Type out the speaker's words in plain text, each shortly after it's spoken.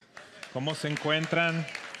¿Cómo se encuentran?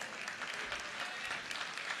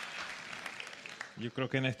 Yo creo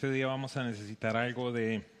que en este día vamos a necesitar algo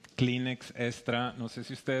de Kleenex extra. No sé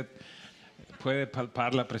si usted puede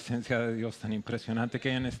palpar la presencia de Dios tan impresionante que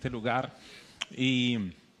hay en este lugar.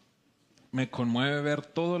 Y me conmueve ver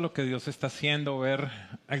todo lo que Dios está haciendo, ver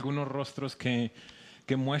algunos rostros que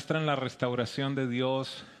muestran la restauración de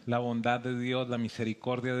Dios, la bondad de Dios, la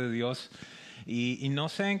misericordia de Dios. Y no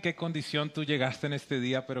sé en qué condición tú llegaste en este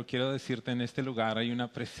día, pero quiero decirte, en este lugar hay una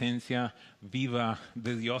presencia viva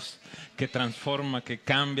de Dios que transforma, que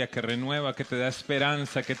cambia, que renueva, que te da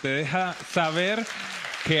esperanza, que te deja saber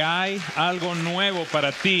que hay algo nuevo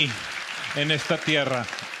para ti en esta tierra.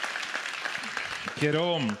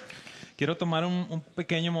 Quiero tomar un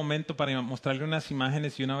pequeño momento para mostrarle unas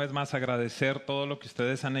imágenes y una vez más agradecer todo lo que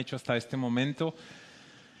ustedes han hecho hasta este momento.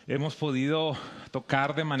 Hemos podido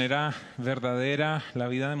tocar de manera verdadera la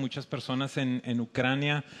vida de muchas personas en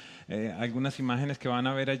Ucrania. Algunas imágenes que van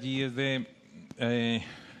a ver allí es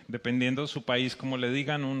dependiendo de su país, como le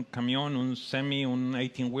digan, un camión, un semi, un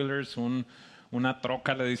 18-wheelers, una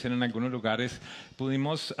troca, le dicen en algunos lugares.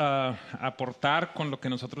 Pudimos aportar con lo que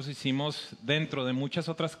nosotros hicimos dentro de muchas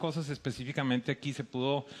otras cosas. Específicamente aquí se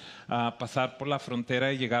pudo pasar por la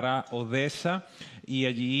frontera y llegar a Odessa, y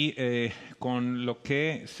allí con lo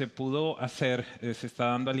que se pudo hacer se está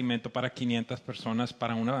dando alimento para 500 personas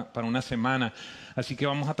para una semana. Así que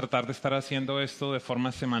vamos a tratar de estar haciendo esto de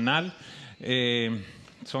forma semanal.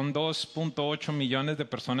 Son 2.8 millones de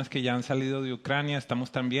personas que ya han salido de Ucrania.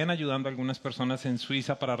 Estamos también ayudando a algunas personas en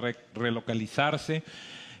Suiza para relocalizarse,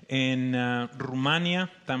 en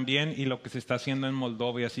Rumania también, y lo que se está haciendo en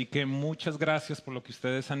Moldova. Así que muchas gracias por lo que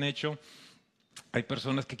ustedes han hecho. Hay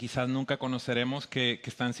personas que quizás nunca conoceremos que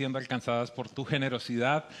están siendo alcanzadas por tu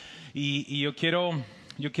generosidad. Y yo quiero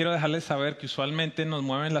dejarles saber que usualmente nos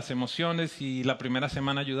mueven las emociones, y la primera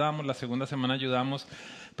semana ayudamos, la segunda semana ayudamos,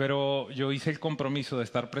 pero yo hice el compromiso de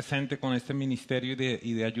estar presente con este ministerio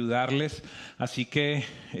y de ayudarles. Así que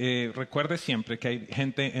recuerde siempre que hay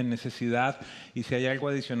gente en necesidad, y si hay algo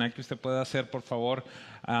adicional que usted pueda hacer, por favor,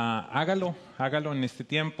 hágalo en este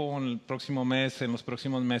tiempo, en el próximo mes, en los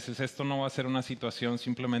próximos meses. Esto no va a ser una situación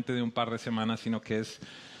simplemente de un par de semanas, sino que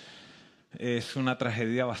es una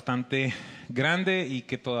tragedia bastante grande y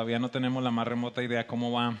que todavía no tenemos la más remota idea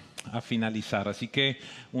cómo va a finalizar. Así que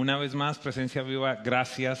una vez más, Presencia Viva,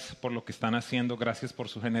 gracias por lo que están haciendo, gracias por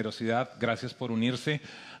su generosidad, gracias por unirse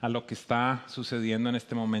a lo que está sucediendo en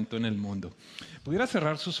este momento en el mundo. ¿Pudiera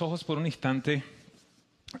cerrar sus ojos por un instante?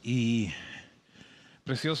 Y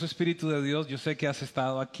precioso Espíritu de Dios, yo sé que has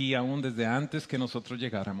estado aquí aún desde antes que nosotros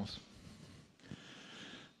llegáramos.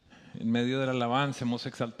 En medio de la alabanza hemos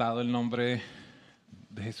exaltado el nombre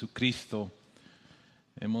de Jesucristo,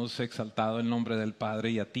 hemos exaltado el nombre del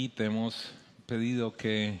Padre, y a ti te hemos pedido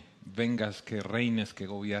que vengas, que reines, que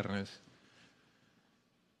gobiernes.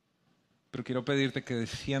 Pero quiero pedirte que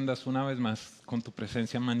desciendas una vez más con tu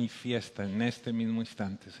presencia manifiesta en este mismo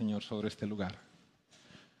instante, Señor, sobre este lugar.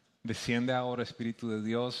 Desciende ahora, Espíritu de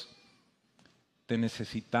Dios, te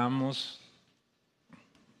necesitamos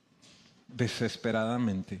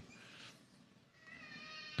desesperadamente.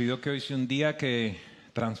 Pido que hoy sea un día que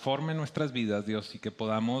transforme nuestras vidas, Dios, y que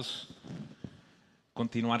podamos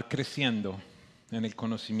continuar creciendo en el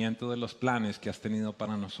conocimiento de los planes que has tenido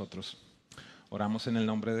para nosotros. Oramos en el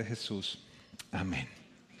nombre de Jesús. Amén.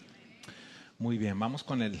 Muy bien, vamos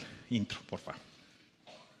con el intro, por favor.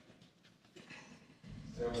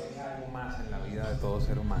 Creo que hay algo más en la vida de todo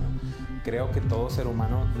ser humano. Creo que todo ser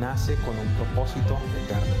humano nace con un propósito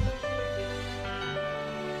eterno.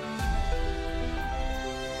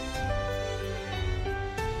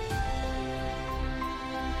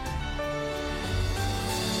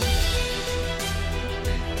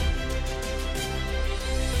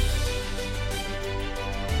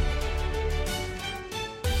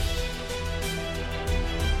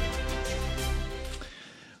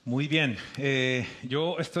 Muy bien,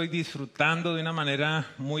 yo estoy disfrutando de una manera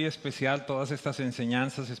muy especial todas estas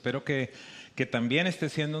enseñanzas. Espero que también esté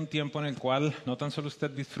siendo un tiempo en el cual no tan solo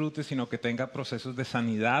usted disfrute, sino que tenga procesos de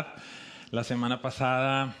sanidad. La semana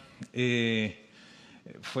pasada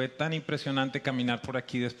fue tan impresionante caminar por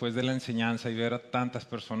aquí después de la enseñanza y ver a tantas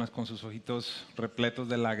personas con sus ojitos repletos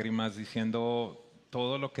de lágrimas diciendo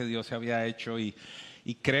todo lo que Dios se había hecho, y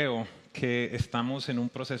creo que estamos en un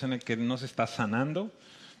proceso en el que Él nos está sanando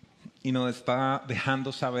y nos está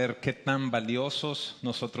dejando saber qué tan valiosos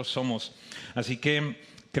nosotros somos. Así que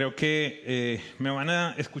creo que me van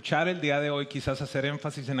a escuchar el día de hoy, quizás hacer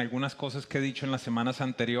énfasis en algunas cosas que he dicho en las semanas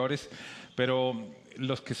anteriores, pero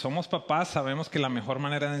los que somos papás sabemos que la mejor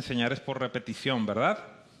manera de enseñar es por repetición, ¿verdad?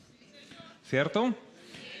 ¿Cierto?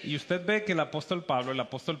 y usted ve que el apóstol Pablo, el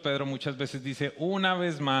apóstol Pedro muchas veces dice, una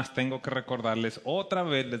vez más tengo que recordarles, otra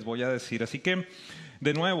vez les voy a decir. Así que,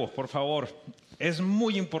 de nuevo, por favor, es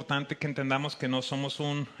muy importante que entendamos que no somos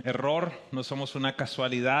un error, no somos una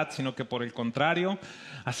casualidad, sino que por el contrario,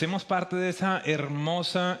 hacemos parte de esa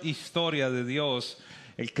hermosa historia de Dios,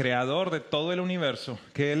 el creador de todo el universo,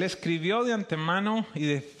 que Él escribió de antemano y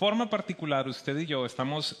de forma particular, usted y yo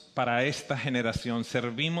estamos para esta generación,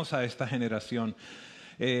 servimos a esta generación.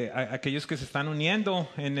 Aquellos que se están uniendo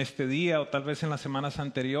en este día o tal vez en las semanas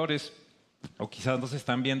anteriores, o quizás nos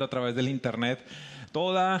están viendo a través del internet.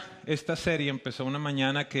 Toda esta serie empezó una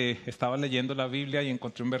mañana que estaba leyendo la Biblia y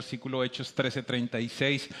encontré un versículo, Hechos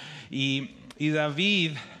 13:36, y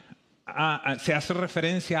David, se hace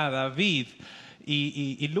referencia a David,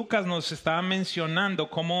 y Lucas nos estaba mencionando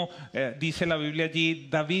cómo dice la Biblia allí,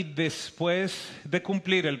 David, después de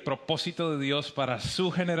cumplir el propósito de Dios para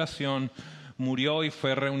su generación, murió y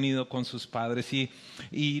fue reunido con sus padres.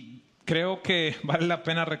 Y creo que vale la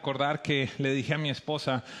pena recordar que le dije a mi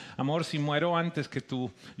esposa, amor, si muero antes que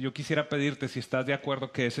tú, yo quisiera pedirte si estás de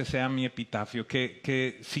acuerdo que ese sea mi epitafio,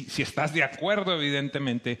 que si estás de acuerdo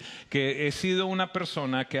evidentemente, que he sido una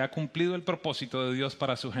persona que ha cumplido el propósito de Dios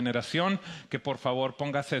para su generación, que por favor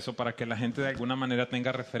pongas eso para que la gente de alguna manera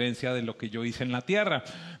tenga referencia de lo que yo hice en la tierra.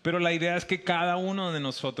 Pero la idea es que cada uno de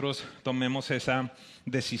nosotros tomemos esa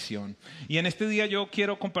decisión. Y en este día yo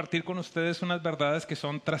quiero compartir con ustedes unas verdades que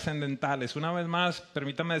son trascendentales. Una vez más,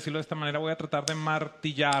 permítame decirlo de esta manera, voy a tratar de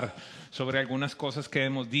martillar sobre algunas cosas que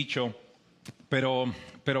hemos dicho, pero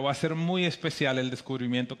va a ser muy especial el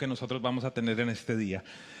descubrimiento que nosotros vamos a tener en este día.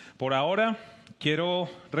 Por ahora, quiero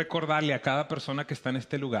recordarle a cada persona que está en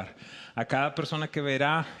este lugar, a cada persona que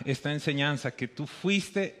verá esta enseñanza, que tú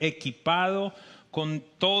fuiste equipado con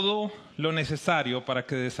todo lo necesario para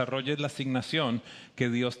que desarrolles la asignación que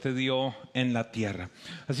Dios te dio en la tierra.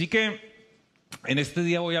 Así que en este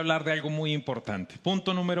día voy a hablar de algo muy importante.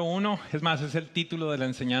 Punto número 1, es más, es el título de la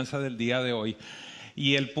enseñanza del día de hoy.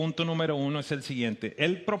 Y el punto número 1 es el siguiente: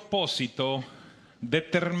 el propósito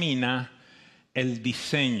determina el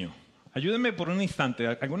diseño. Ayúdenme por un instante,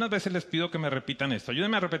 algunas veces les pido que me repitan esto.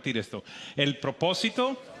 Ayúdenme a repetir esto. El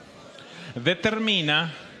propósito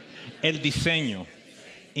determina el diseño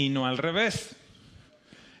y no al revés.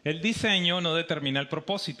 El diseño no determina el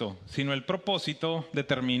propósito, sino el propósito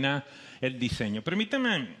determina el diseño.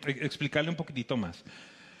 Permíteme explicarle un poquitito más.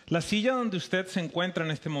 La silla donde usted se encuentra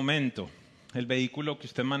en este momento, el vehículo que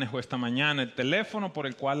usted manejó esta mañana, el teléfono por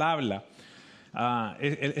el cual habla,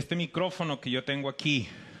 este micrófono que yo tengo aquí,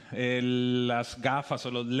 las gafas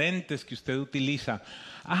o los lentes que usted utiliza,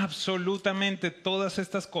 absolutamente todas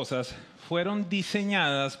estas cosas fueron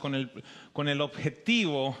diseñadas con el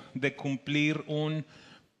objetivo de cumplir un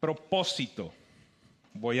propósito.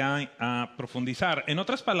 Voy a profundizar. En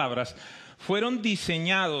otras palabras, fueron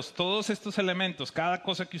diseñados todos estos elementos, cada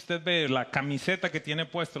cosa que usted ve, la camiseta que tiene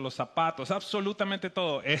puesto, los zapatos, absolutamente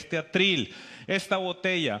todo, este atril, esta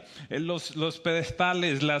botella, los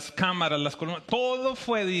pedestales, las cámaras, las columnas, todo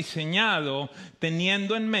fue diseñado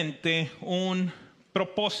teniendo en mente un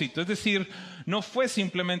propósito. Es decir, no fue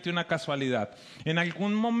simplemente una casualidad. En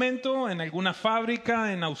algún momento, en alguna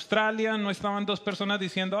fábrica en Australia, no estaban dos personas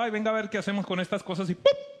diciendo, ay, venga a ver qué hacemos con estas cosas, y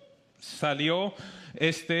 ¡pum!, salió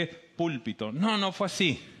este púlpito. No fue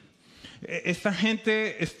así. Esta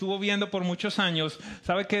gente estuvo viendo por muchos años,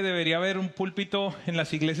 sabe que debería haber un púlpito en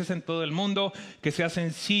las iglesias en todo el mundo, que sea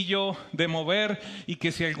sencillo de mover y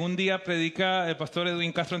que si algún día predica el pastor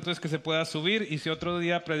Edwin Castro, entonces que se pueda subir, y si otro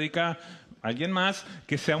día predica alguien más,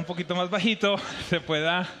 que sea un poquito más bajito, se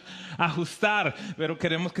pueda ajustar, pero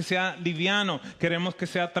queremos que sea liviano, queremos que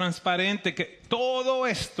sea transparente, que todo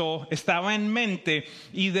esto estaba en mente,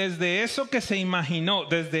 y desde eso que se imaginó,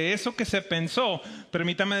 desde eso que se pensó,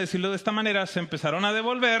 permítame decirlo de esta manera, se empezaron a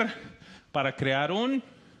devolver para crear un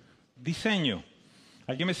diseño.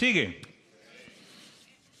 ¿Alguien me sigue?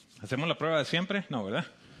 ¿Hacemos la prueba de siempre? No, ¿verdad?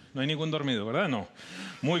 No hay ningún dormido, ¿verdad? No.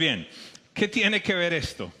 Muy bien. ¿Qué tiene que ver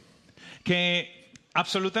esto? Que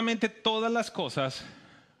absolutamente todas las cosas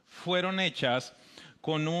fueron hechas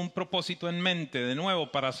con un propósito en mente, de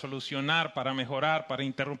nuevo, para solucionar, para mejorar, para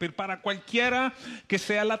interrumpir, para cualquiera que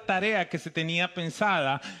sea la tarea que se tenía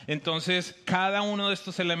pensada. Entonces, cada uno de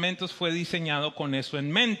estos elementos fue diseñado con eso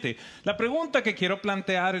en mente. La pregunta que quiero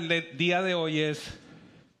plantear el día de hoy es,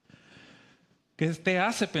 ¿qué te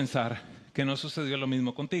hace pensar que no sucedió lo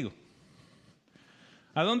mismo contigo?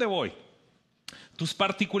 ¿A dónde voy? Tus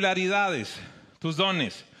particularidades, tus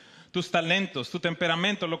dones, tus talentos, tu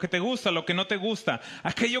temperamento, lo que te gusta, lo que no te gusta,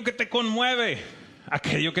 aquello que te conmueve,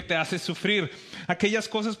 aquello que te hace sufrir, aquellas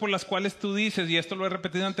cosas por las cuales tú dices, y esto lo he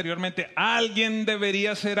repetido anteriormente, alguien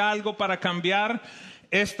debería hacer algo para cambiar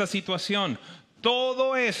esta situación.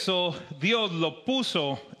 Todo eso Dios lo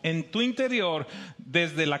puso en tu interior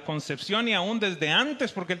desde la concepción y aún desde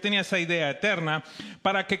antes, porque Él tenía esa idea eterna,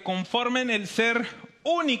 para que conformen el ser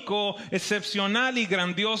único, excepcional y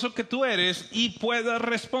grandioso que tú eres y puedas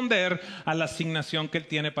responder a la asignación que Él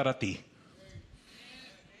tiene para ti.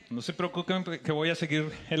 No se preocupen que voy a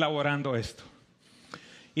seguir elaborando esto.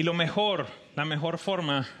 Y la mejor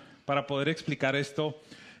forma para poder explicar esto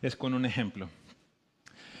es con un ejemplo.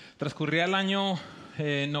 Transcurría el año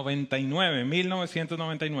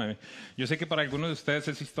 1999. Yo sé que para algunos de ustedes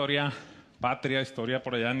es historia patria, historia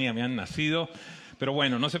por allá, ni habían nacido. Pero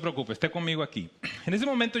bueno, no se preocupe, esté conmigo aquí. En ese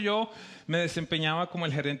momento yo me desempeñaba como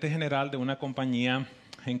el gerente general de una compañía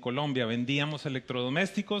en Colombia. Vendíamos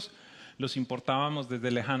electrodomésticos, los importábamos desde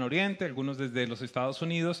el Lejano Oriente, algunos desde los Estados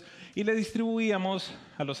Unidos, y le distribuíamos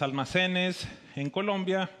a los almacenes en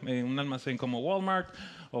Colombia, un almacén como Walmart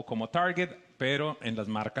o como Target, pero en las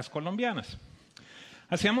marcas colombianas.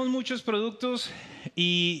 Hacíamos muchos productos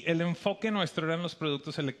y el enfoque nuestro eran los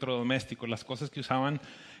productos electrodomésticos, las cosas que usaban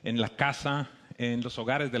en la casa, en los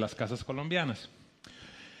hogares de las casas colombianas.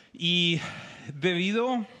 Y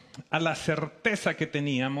debido a la certeza que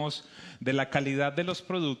teníamos de la calidad de los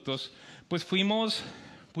productos, pues fuimos,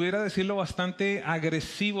 pudiera decirlo, bastante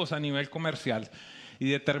agresivos a nivel comercial y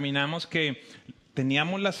determinamos que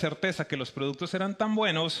teníamos la certeza que los productos eran tan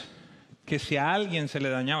buenos que si a alguien se le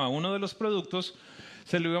dañaba uno de los productos,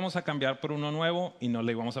 se lo íbamos a cambiar por uno nuevo y no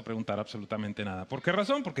le íbamos a preguntar absolutamente nada. ¿Por qué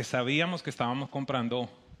razón? Porque sabíamos que estábamos comprando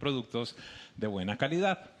productos de buena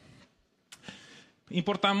calidad.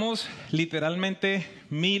 Importamos literalmente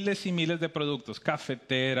miles y miles de productos,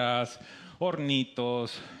 cafeteras,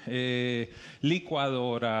 hornitos,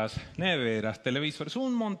 licuadoras, neveras, televisores,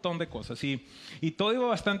 un montón de cosas. Y todo iba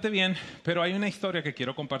bastante bien, pero hay una historia que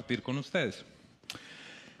quiero compartir con ustedes.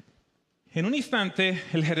 En un instante,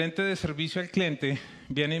 el gerente de servicio al cliente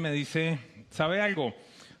viene y me dice, ¿sabe algo?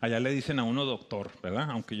 Allá le dicen a uno doctor,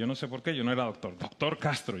 ¿verdad? Aunque yo no sé por qué, yo no era doctor. Doctor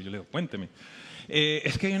Castro, yo le digo, cuénteme.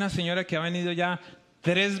 Es que hay una señora que ha venido ya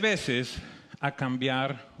 3 veces a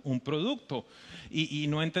cambiar un producto. Y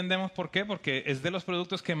no entendemos por qué, porque es de los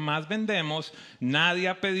productos que más vendemos, nadie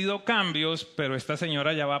ha pedido cambios, pero esta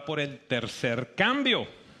señora ya va por el 3er cambio.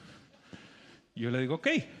 Yo le digo, ok.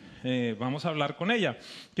 Vamos a hablar con ella.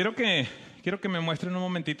 Quiero que me muestren un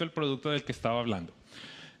momentito el producto del que estaba hablando.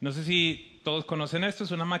 No sé si todos conocen esto.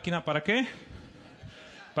 ¿Es una máquina para qué?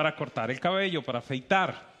 Para cortar el cabello, para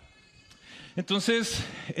afeitar. Entonces,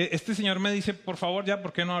 este señor me dice, por favor, ya,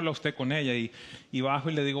 ¿por qué no habla usted con ella? Y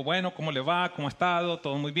bajo y le digo, bueno, ¿cómo le va? ¿Cómo ha estado?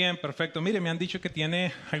 Todo muy bien, perfecto. Mire, me han dicho que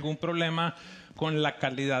tiene algún problema con la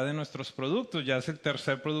calidad de nuestros productos. Ya es el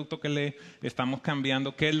 3er producto que le estamos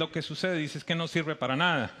cambiando. ¿Qué es lo que sucede? Dice, es que no sirve para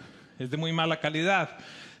nada. Es de muy mala calidad.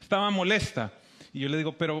 Estaba molesta. Y yo le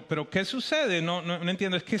digo, ¿pero qué sucede? No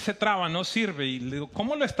entiendo. Es que se traba, no sirve. Y le digo,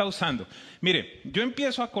 ¿cómo lo está usando? Mire, yo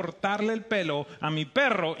empiezo a cortarle el pelo a mi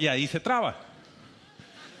perro y ahí se traba.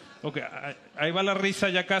 Okay, ahí va la risa,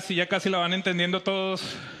 ya casi la van entendiendo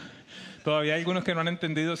todos. Todavía hay algunos que no han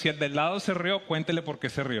entendido. Si el del lado se rió, cuéntele por qué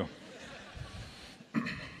se rió.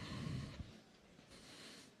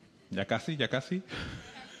 Ya casi.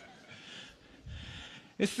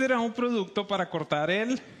 Este era un producto para cortar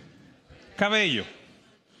el cabello,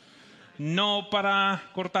 no para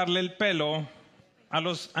cortarle el pelo a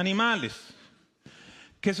los animales.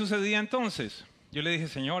 ¿Qué sucedía entonces? Yo le dije,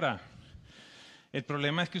 señora, el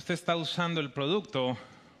problema es que usted está usando el producto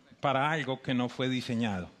para algo que no fue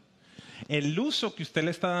diseñado. El uso que usted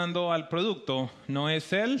le está dando al producto no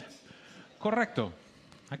es el correcto.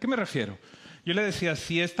 ¿A qué me refiero? Yo le decía,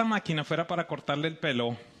 si esta máquina fuera para cortarle el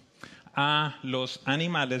pelo a los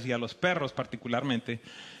animales y a los perros particularmente,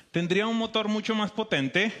 tendría un motor mucho más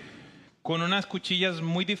potente, con unas cuchillas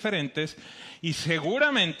muy diferentes y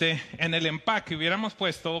seguramente en el empaque hubiéramos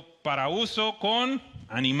puesto para uso con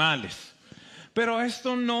animales. Pero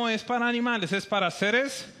esto no es para animales, es para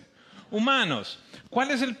seres humanos.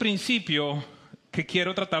 ¿Cuál es el principio que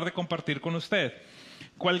quiero tratar de compartir con usted?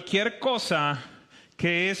 Cualquier cosa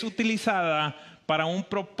que es utilizada para un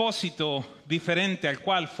propósito diferente al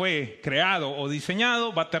cual fue creado o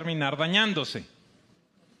diseñado, va a terminar dañándose.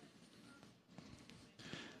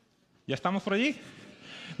 ¿Ya estamos por allí?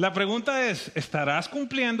 La pregunta es, ¿estarás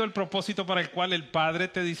cumpliendo el propósito para el cual el Padre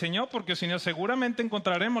te diseñó? Porque si no, seguramente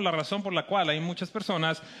encontraremos la razón por la cual hay muchas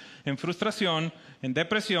personas en frustración, en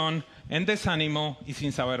depresión, en desánimo y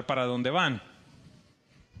sin saber para dónde van.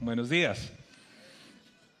 Buenos días.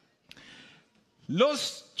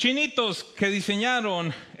 Los chinitos que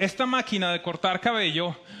diseñaron esta máquina de cortar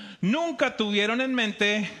cabello nunca tuvieron en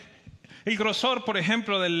mente el grosor, por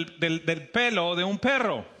ejemplo, del pelo de un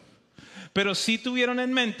perro, pero sí tuvieron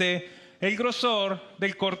en mente el grosor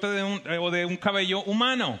del corte de un cabello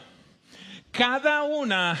humano. Cada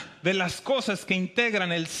una de las cosas que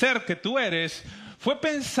integran el ser que tú eres fue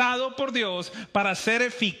pensado por Dios para ser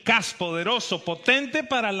eficaz, poderoso, potente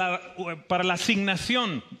para la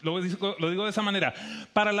asignación. Lo digo de esa manera.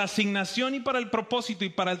 Para la asignación y para el propósito y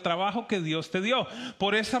para el trabajo que Dios te dio.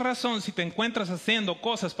 Por esa razón, si te encuentras haciendo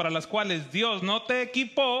cosas para las cuales Dios no te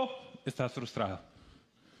equipó, estás frustrado.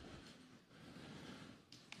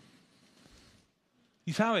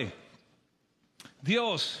 Y sabe,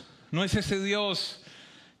 Dios no es ese Dios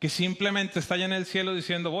que simplemente está allá en el cielo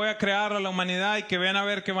diciendo, voy a crear a la humanidad y que vean a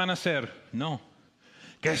ver qué van a hacer. No,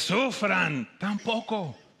 que sufran,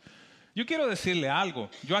 tampoco. Yo quiero decirle algo,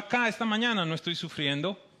 yo acá esta mañana no estoy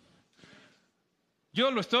sufriendo. Yo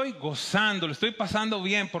lo estoy gozando, lo estoy pasando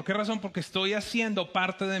bien. ¿Por qué razón? Porque estoy haciendo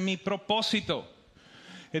parte de mi propósito.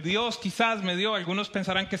 Dios quizás me dio, algunos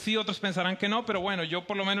pensarán que sí, otros pensarán que no, pero bueno, yo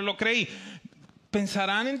por lo menos lo creí.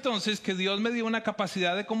 Pensarán entonces que Dios me dio una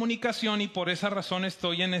capacidad de comunicación y por esa razón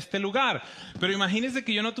estoy en este lugar. Pero imagínense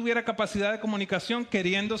que yo no tuviera capacidad de comunicación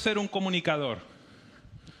queriendo ser un comunicador.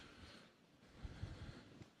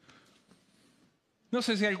 No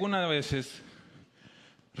sé si alguna vez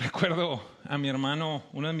recuerdo a mi hermano,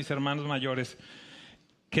 uno de mis hermanos mayores,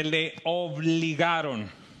 que le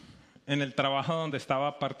obligaron en el trabajo donde estaba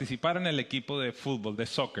a participar en el equipo de fútbol, de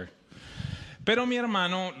soccer. Pero mi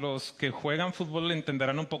hermano, los que juegan fútbol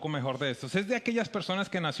entenderán un poco mejor de esto. Es de aquellas personas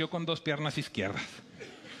que nació con 2 piernas izquierdas.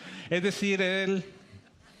 Es decir, el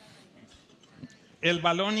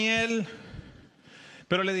balón y él,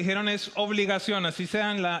 pero le dijeron es obligación, así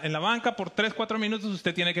sea en la banca por 3-4 minutos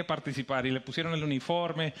usted tiene que participar. Y le pusieron el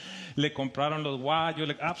uniforme, le compraron los guayos,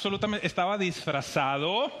 absolutamente estaba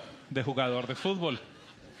disfrazado de jugador de fútbol.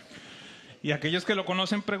 Y aquellos que lo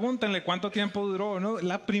conocen, pregúntenle cuánto tiempo duró, ¿no?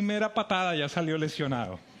 La primera patada ya salió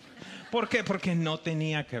lesionado. ¿Por qué? Porque no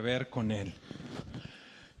tenía que ver con él.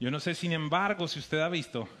 Yo no sé, sin embargo, si usted ha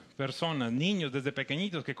visto personas, niños desde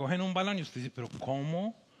pequeñitos que cogen un balón y usted dice, pero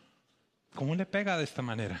 ¿cómo le pega de esta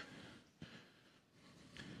manera?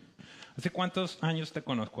 ¿Hace cuántos años te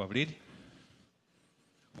conozco, Abril?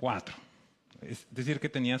 4. Es decir, que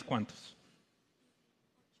tenías ¿cuántos?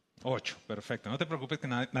 8, perfecto. No te preocupes que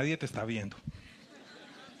nadie te está viendo.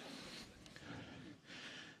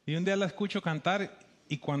 Y un día la escucho cantar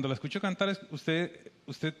y cuando la escucho cantar, usted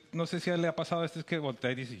no sé si le ha pasado esto, es que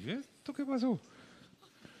voltea y dice, ¿esto qué pasó?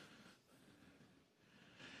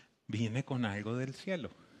 Viene con algo del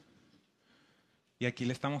cielo. Y aquí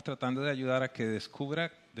le estamos tratando de ayudar a que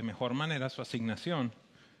descubra de mejor manera su asignación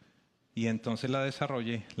y entonces la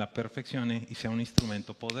desarrolle, la perfeccione y sea un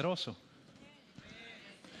instrumento poderoso.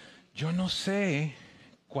 Yo no sé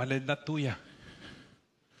cuál es la tuya.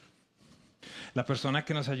 La persona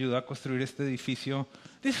que nos ayudó a construir este edificio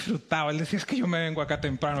disfrutaba. Él decía, es que yo me vengo acá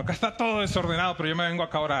temprano. Acá está todo desordenado, pero yo me vengo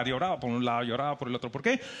acá a orar. Y oraba por un lado y oraba por el otro. ¿Por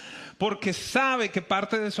qué? Porque sabe que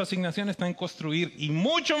parte de su asignación está en construir. Y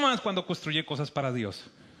mucho más cuando construye cosas para Dios.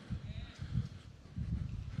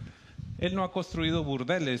 Él no ha construido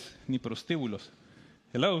burdeles ni prostíbulos.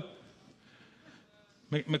 Hello.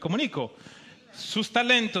 ¿Me comunico? Sus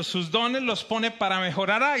talentos, sus dones los pone para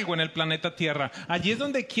mejorar algo en el planeta Tierra. Allí es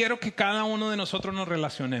donde quiero que cada uno de nosotros nos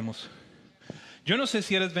relacionemos. Yo no sé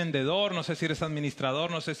si eres vendedor, no sé si eres administrador,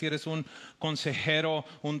 no sé si eres un consejero,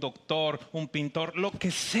 un doctor, un pintor. Lo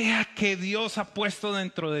que sea que Dios ha puesto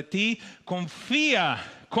dentro de ti, confía,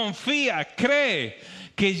 cree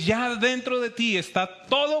que ya dentro de ti está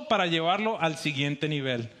todo para llevarlo al siguiente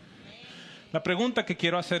nivel. La pregunta que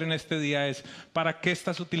quiero hacer en este día es, ¿para qué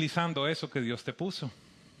estás utilizando eso que Dios te puso?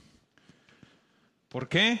 ¿Por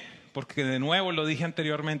qué? Porque de nuevo lo dije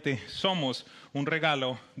anteriormente, somos un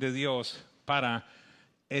regalo de Dios para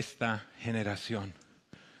esta generación.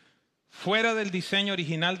 Fuera del diseño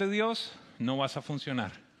original de Dios, no vas a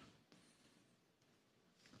funcionar.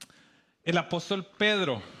 El apóstol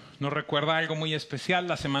Pedro nos recuerda algo muy especial.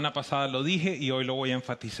 La semana pasada lo dije y hoy lo voy a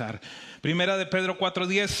enfatizar. Primera de Pedro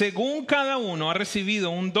 4:10. Según cada uno ha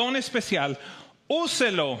recibido un don especial,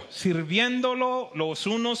 úselo sirviéndolo los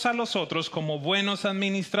unos a los otros como buenos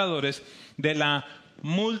administradores de la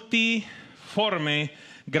multiforme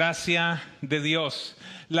gracia de Dios.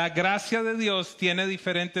 La gracia de Dios tiene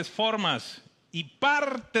diferentes formas y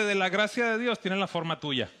parte de la gracia de Dios tiene la forma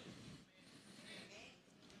tuya.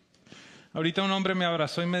 Ahorita un hombre me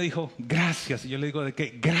abrazó y me dijo, gracias. Y yo le digo, ¿de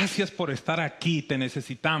qué? Gracias por estar aquí, te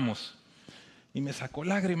necesitamos. Y me sacó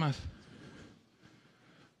lágrimas.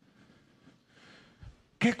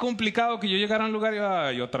 Qué complicado que yo llegara a un lugar y,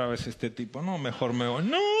 ay, otra vez este tipo, no, mejor me voy.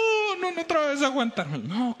 No, otra vez aguantarme.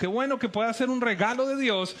 No, qué bueno que pueda ser un regalo de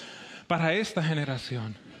Dios para esta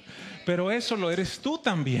generación. Pero eso lo eres tú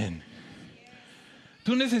también.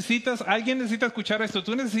 Alguien necesita escuchar esto,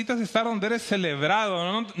 tú necesitas estar donde eres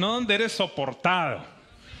celebrado, no donde eres soportado.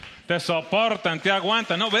 Te soportan, te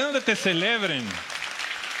aguantan, no, ve donde te celebren.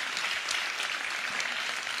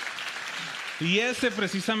 Y ese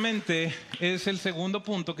precisamente es el segundo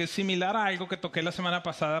punto, que es similar a algo que toqué la semana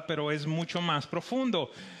pasada, pero es mucho más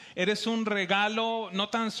profundo. Eres un regalo no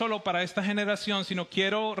tan solo para esta generación, sino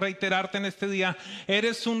quiero reiterarte en este día,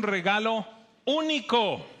 eres un regalo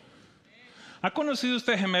único. ¿Ha conocido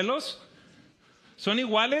usted gemelos? ¿Son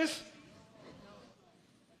iguales?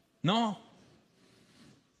 No.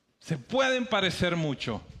 Se pueden parecer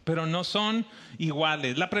mucho, pero no son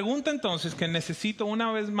iguales. La pregunta entonces que necesito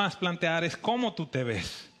una vez más plantear es ¿cómo tú te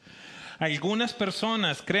ves? Algunas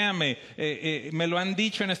personas, créame, me lo han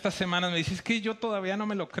dicho en estas semanas, me dicen es que yo todavía no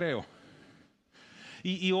me lo creo.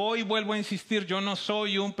 Y hoy vuelvo a insistir, yo no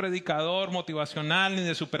soy un predicador motivacional ni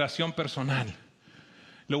de superación personal.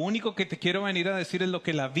 Lo único que te quiero venir a decir es lo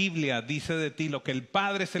que la Biblia dice de ti, lo que el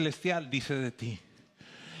Padre Celestial dice de ti.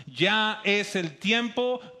 Ya es el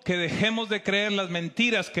tiempo que dejemos de creer las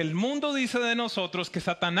mentiras que el mundo dice de nosotros, que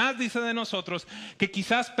Satanás dice de nosotros, que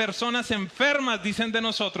quizás personas enfermas dicen de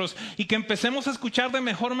nosotros y que empecemos a escuchar de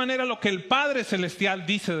mejor manera lo que el Padre Celestial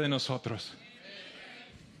dice de nosotros.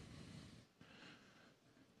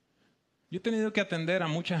 Yo he tenido que atender a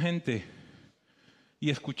mucha gente y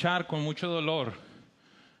escuchar con mucho dolor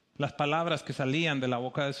las palabras que salían de la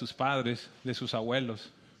boca de sus padres, de sus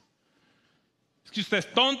abuelos. Es que usted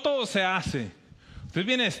es tonto o se hace. Usted es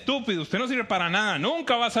bien estúpido, usted no sirve para nada,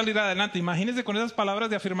 nunca va a salir adelante. Imagínese con esas palabras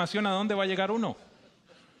de afirmación a dónde va a llegar uno.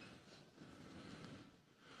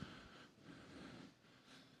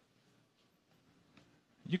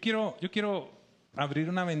 Yo quiero abrir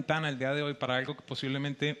una ventana el día de hoy para algo que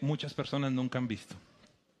posiblemente muchas personas nunca han visto.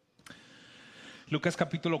 Lucas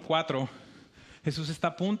capítulo 4, Jesús está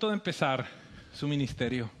a punto de empezar su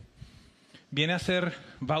ministerio. Viene a ser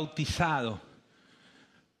bautizado.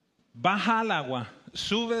 Baja al agua,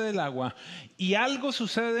 sube del agua y algo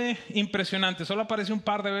sucede impresionante. Solo aparece un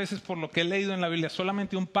par de veces por lo que he leído en la Biblia,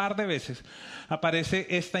 solamente un par de veces aparece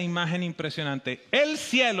esta imagen impresionante. El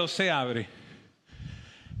cielo se abre.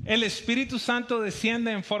 El Espíritu Santo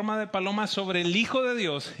desciende en forma de paloma sobre el Hijo de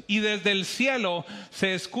Dios y desde el cielo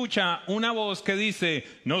se escucha una voz que dice,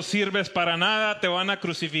 no sirves para nada, te van a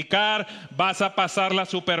crucificar, vas a pasarla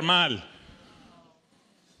súper mal.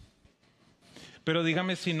 Pero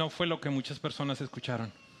dígame si no fue lo que muchas personas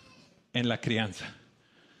escucharon en la crianza.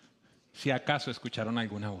 Si acaso escucharon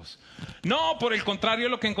alguna voz. No, por el contrario,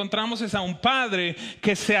 lo que encontramos es a un padre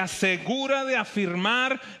que se asegura de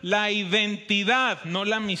afirmar la identidad, no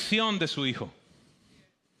la misión de su hijo.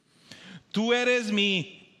 Tú eres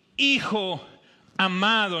mi hijo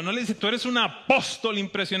amado. No le dice, tú eres un apóstol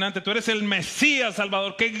impresionante, tú eres el Mesías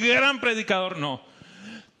Salvador, qué gran predicador. No,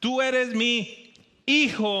 tú eres mi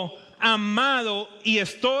hijo amado y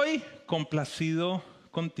estoy complacido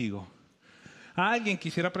contigo. A alguien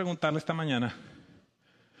quisiera preguntarle esta mañana,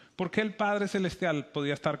 ¿por qué el Padre Celestial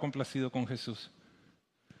podía estar complacido con Jesús?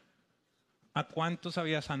 ¿A cuántos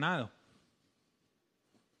había sanado?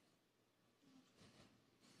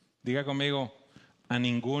 Diga conmigo, a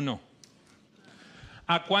ninguno.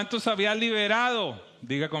 ¿A cuántos había liberado?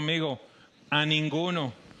 Diga conmigo, a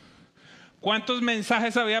ninguno. ¿Cuántos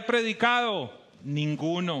mensajes había predicado?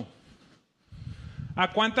 Ninguno.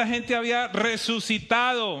 ¿A cuánta gente había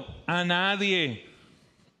resucitado? A nadie.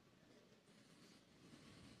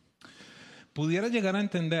 Pudiera llegar a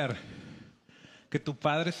entender que tu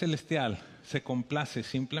Padre Celestial se complace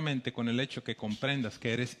simplemente con el hecho que comprendas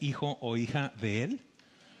que eres hijo o hija de Él,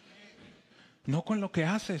 no con lo que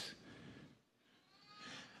haces.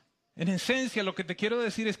 En esencia, lo que te quiero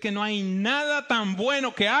decir es que no hay nada tan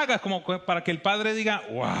bueno que hagas como para que el Padre diga,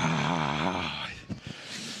 ¡wow!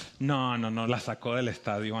 No, la sacó del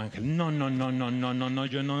estadio, Ángel. No,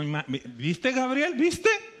 yo no. ¿Viste, Gabriel? ¿Viste?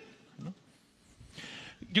 ¿No?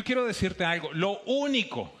 Yo quiero decirte algo. Lo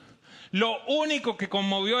único que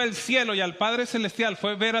conmovió el cielo y al Padre Celestial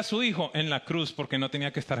fue ver a su hijo en la cruz, porque no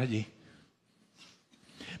tenía que estar allí.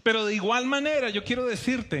 Pero de igual manera, yo quiero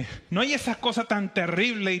decirte, no hay esa cosa tan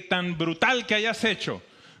terrible y tan brutal que hayas hecho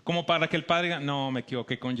como para que el Padre diga, no, me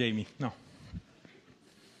equivoqué con Jamie. No.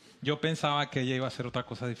 Yo pensaba que ella iba a hacer otra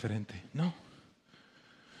cosa diferente. No.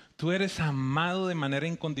 Tú eres amado de manera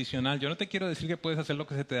incondicional. Yo no te quiero decir que puedes hacer lo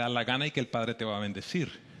que se te da la gana y que el Padre te va a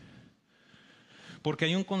bendecir. Porque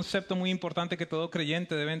hay un concepto muy importante que todo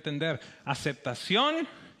creyente debe entender: aceptación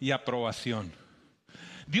y aprobación.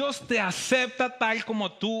 Dios te acepta tal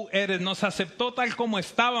como tú eres, nos aceptó tal como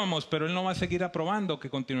estábamos, pero Él no va a seguir aprobando que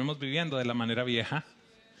continuemos viviendo de la manera vieja.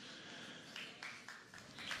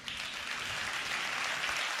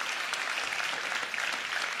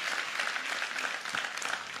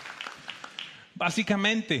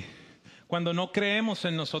 Básicamente, cuando no creemos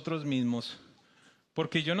en nosotros mismos,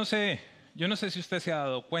 porque yo no sé si usted se ha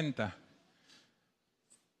dado cuenta,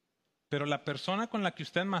 pero la persona con la que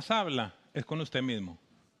usted más habla es con usted mismo.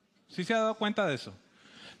 ¿Sí se ha dado cuenta de eso?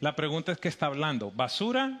 La pregunta es: ¿qué está hablando?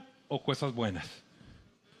 ¿Basura o cosas buenas?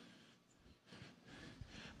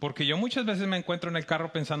 Porque yo muchas veces me encuentro en el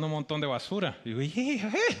carro pensando un montón de basura. Y digo,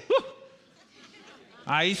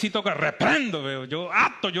 ahí sí toca, reprendo, yo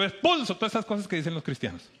ato, yo expulso todas esas cosas que dicen los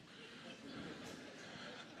cristianos.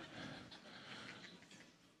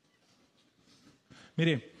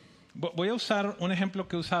 Mire, voy a usar un ejemplo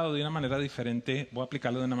que he usado de una manera diferente, voy a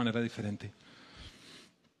aplicarlo de una manera diferente.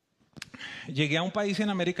 Llegué a un país en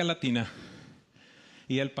América Latina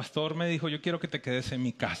y el pastor me dijo: yo quiero que te quedes en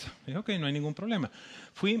mi casa. Dije: ok, no hay ningún problema.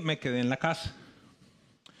 Fui, me quedé en la casa.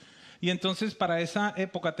 Y entonces para esa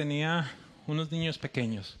época tenía unos niños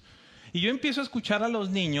pequeños. Y yo empiezo a escuchar a los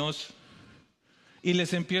niños y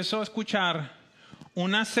les empiezo a escuchar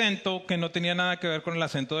un acento que no tenía nada que ver con el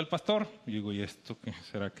acento del pastor. Y digo: ¿y esto qué?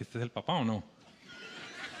 ¿Será que este es el papá o no?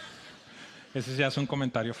 Ese ya es un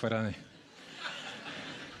comentario fuera de...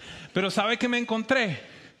 Pero ¿sabe qué me encontré?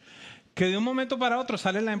 Que de un momento para otro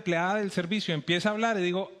sale la empleada del servicio, empieza a hablar y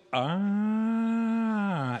digo: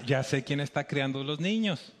 ya sé quién está criando los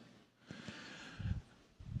niños.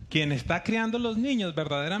 Quien está criando los niños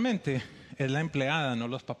verdaderamente es la empleada, no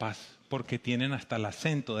los papás, porque tienen hasta el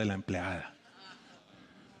acento de la empleada.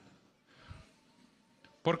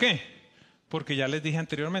 ¿Por qué? Porque ya les dije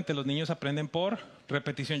anteriormente, los niños aprenden por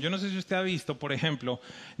repetición. Yo no sé si usted ha visto, por ejemplo,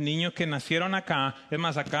 niños que nacieron acá. Es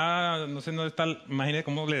más, acá, no sé dónde está, imagínese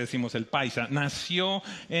cómo le decimos, el paisa. Nació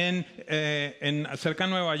cerca de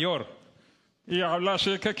Nueva York. Y habla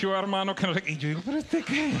así que aquí, hermano, que no sé qué. Y yo digo: ¿pero este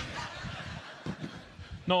qué?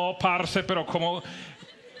 No, parce, pero ¿cómo?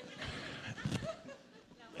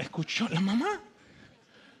 ¿Escuchó la mamá?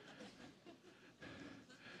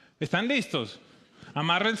 ¿Están listos?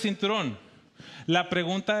 Amarra el cinturón. La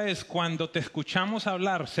pregunta es: cuando te escuchamos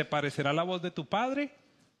hablar, ¿se parecerá la voz de tu Padre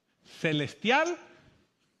celestial?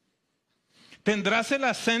 ¿Tendrás el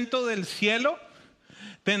acento del cielo?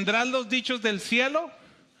 ¿Tendrás los dichos del cielo?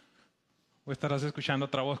 ¿O estarás escuchando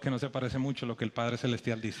otra voz que no se parece mucho a lo que el Padre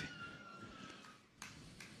celestial dice?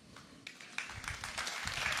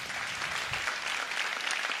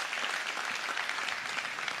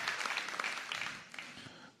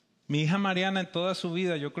 Mi hija Mariana, en toda su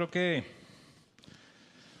vida, yo creo que,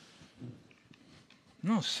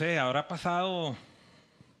 no sé, habrá pasado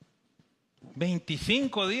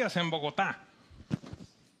 25 días en Bogotá.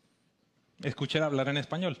 Escuché hablar en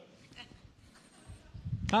español.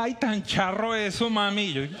 Ay, tan charro eso,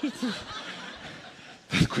 mami.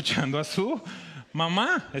 ¿Está escuchando a su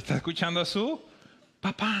mamá? ¿Está escuchando a su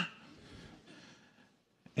papá?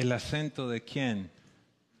 ¿El acento de quién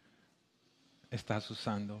estás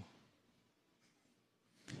usando?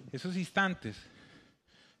 Esos instantes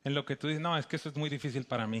en lo que tú dices: no, es que eso es muy difícil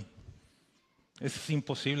para mí. Eso es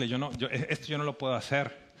imposible, esto yo no lo puedo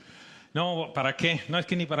hacer. No, ¿para qué? No, es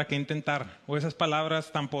que ni para qué intentar. O esas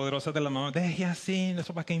palabras tan poderosas de la mamá: deje así,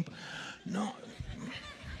 eso para qué. No,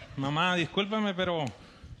 mamá, discúlpame, pero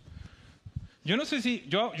yo no sé si,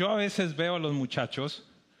 yo a veces veo a los muchachos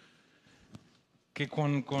que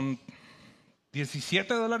con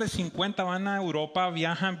 $17.50 van a Europa,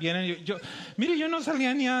 viajan, vienen. Mire, yo no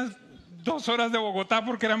salía ni a 2 horas de Bogotá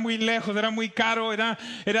porque era muy lejos, era muy caro,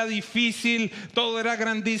 era difícil, todo era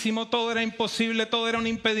grandísimo, todo era imposible, todo era un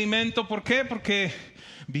impedimento. ¿Por qué? Porque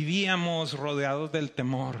vivíamos rodeados del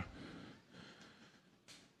temor.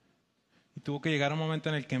 Y tuvo que llegar un momento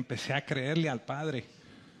en el que empecé a creerle al Padre.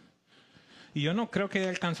 Y yo no creo que haya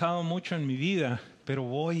alcanzado mucho en mi vida, pero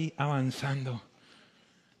voy avanzando.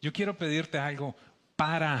 Yo quiero pedirte algo: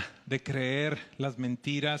 para de creer las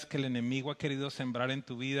mentiras que el enemigo ha querido sembrar en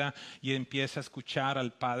tu vida y empieza a escuchar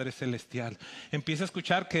al Padre Celestial. Empieza a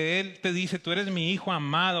escuchar que Él te dice: tú eres mi hijo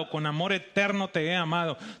amado, con amor eterno te he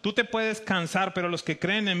amado. Tú te puedes cansar, pero los que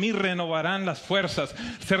creen en mí renovarán las fuerzas,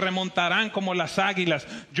 se remontarán como las águilas.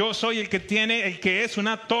 Yo soy el que es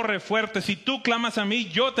una torre fuerte. Si tú clamas a mí,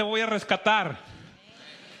 yo te voy a rescatar.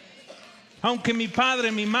 Aunque mi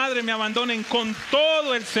padre, mi madre me abandonen, con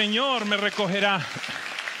todo el Señor me recogerá.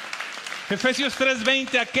 Efesios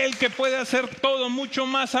 3:20, aquel que puede hacer todo mucho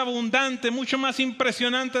más abundante, mucho más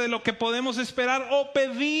impresionante de lo que podemos esperar o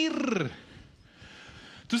pedir.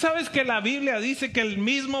 Tú sabes que la Biblia dice que el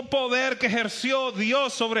mismo poder que ejerció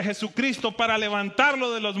Dios sobre Jesucristo para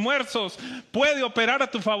levantarlo de los muertos puede operar a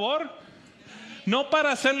tu favor. No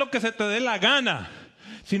para hacer lo que se te dé la gana,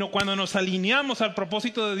 sino cuando nos alineamos al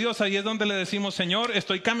propósito de Dios, ahí es donde le decimos: Señor,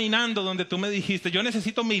 estoy caminando donde tú me dijiste. Yo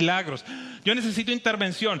necesito milagros, yo necesito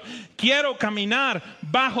intervención. Quiero caminar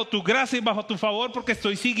bajo tu gracia y bajo tu favor porque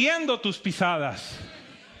estoy siguiendo tus pisadas.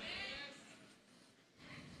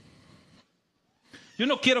 Yo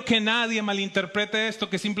no quiero que nadie malinterprete esto,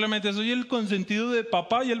 que simplemente soy el consentido de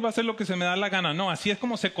papá y él va a hacer lo que se me da la gana. No, así es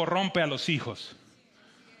como se corrompe a los hijos.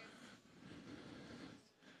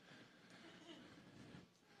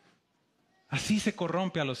 Así se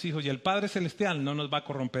corrompe a los hijos y el Padre Celestial no nos va a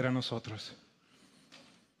corromper a nosotros.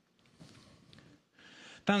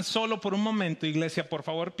 Tan solo por un momento, iglesia, por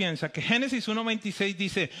favor piensa que Génesis 1:26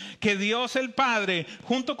 dice que Dios el Padre,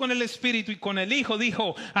 junto con el Espíritu y con el Hijo,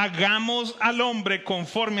 dijo: hagamos al hombre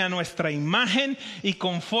conforme a nuestra imagen y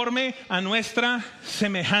conforme a nuestra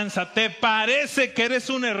semejanza. ¿Te parece que eres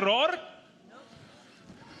un error?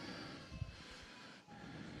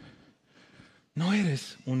 No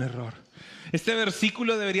eres un error. Este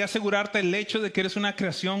versículo debería asegurarte el hecho de que eres una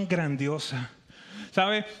creación grandiosa.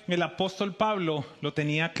 ¿Sabe? El apóstol Pablo lo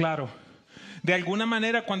tenía claro. De alguna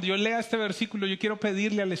manera, cuando yo lea este versículo, yo quiero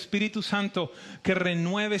pedirle al Espíritu Santo que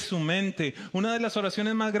renueve su mente. Una de las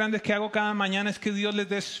oraciones más grandes que hago cada mañana es que Dios les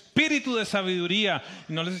dé espíritu de sabiduría.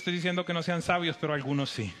 No les estoy diciendo que no sean sabios, pero algunos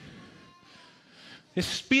sí.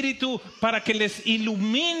 Espíritu para que les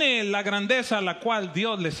ilumine la grandeza a la cual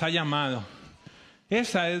Dios les ha llamado.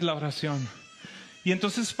 Esa es la oración. Y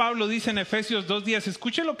entonces Pablo dice en Efesios 2:10,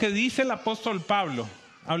 escuche lo que dice el apóstol Pablo,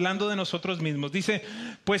 hablando de nosotros mismos. Dice: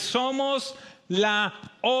 pues somos la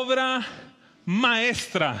obra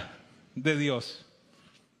maestra de Dios.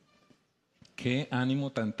 Qué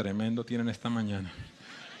ánimo tan tremendo tienen esta mañana.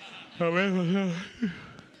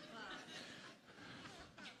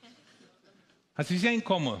 Así sea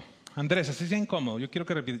incómodo. Andrés, así sea incómodo. Yo quiero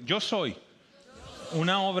que repita: yo soy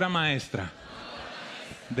una obra maestra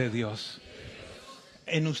de Dios.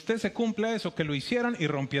 En usted se cumple eso, que lo hicieron y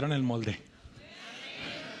rompieron el molde.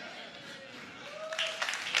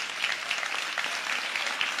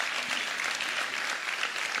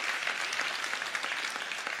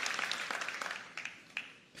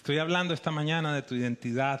 Estoy hablando esta mañana de tu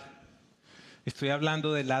identidad. Estoy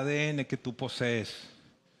hablando del ADN que tú posees.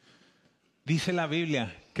 Dice la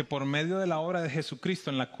Biblia que por medio de la obra de Jesucristo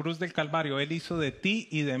en la cruz del Calvario, Él hizo de ti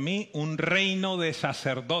y de mí un reino de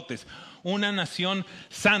sacerdotes, una nación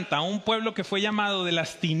santa, un pueblo que fue llamado de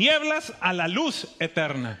las tinieblas a la luz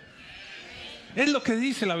eterna. Es lo que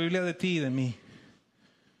dice la Biblia de ti y de mí.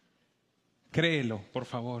 Créelo, por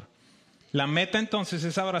favor. La meta entonces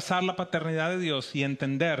es abrazar la paternidad de Dios y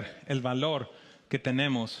entender el valor que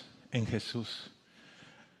tenemos en Jesús.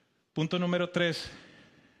 Punto número 3.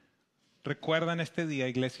 Recuerda en este día,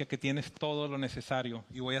 iglesia, que tienes todo lo necesario.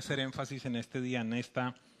 Y voy a hacer énfasis en este día, en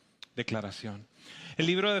esta declaración. El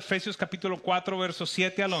libro de Efesios capítulo 4, versos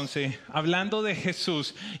 7 al 11, hablando de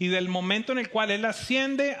Jesús y del momento en el cual Él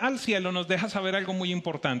asciende al cielo, nos deja saber algo muy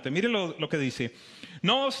importante. Mire lo que dice.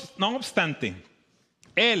 No obstante,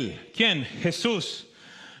 Él, ¿quién? Jesús,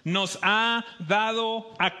 nos ha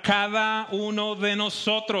dado a cada uno de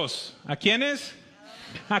nosotros. ¿A quiénes?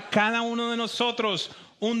 A cada uno de nosotros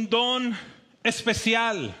un don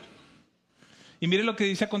especial. Y mire lo que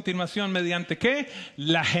dice a continuación: ¿mediante qué?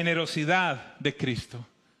 La generosidad de Cristo.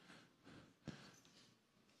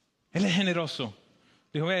 Él es generoso.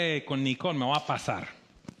 Dijo: con Nicole me va a pasar.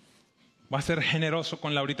 Voy a ser generoso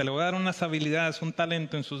con Laurita. Le voy a dar unas habilidades, un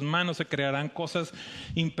talento. En sus manos se crearán cosas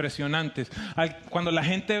impresionantes. Cuando la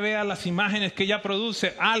gente vea las imágenes que ella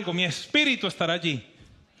produce, algo, mi espíritu estará allí.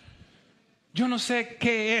 Yo no sé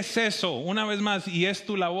qué es eso, una vez más, y es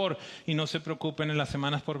tu labor. Y no se preocupen, en las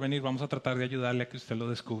semanas por venir vamos a tratar de ayudarle a que usted lo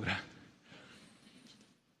descubra.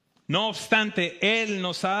 No obstante, Él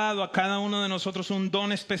nos ha dado a cada uno de nosotros un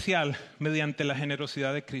don especial mediante la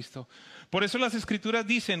generosidad de Cristo. Por eso las Escrituras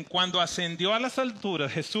dicen: cuando ascendió a las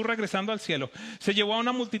alturas, Jesús, regresando al cielo, se llevó a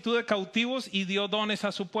una multitud de cautivos y dio dones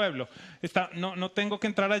a su pueblo. No tengo que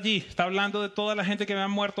entrar allí. Está hablando de toda la gente que había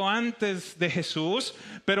muerto antes de Jesús.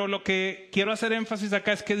 Pero lo que quiero hacer énfasis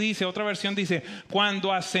acá es que dice, otra versión dice: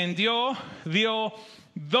 cuando ascendió, dio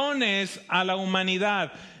dones a la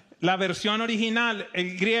humanidad. La versión original,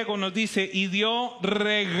 el griego, nos dice: y dio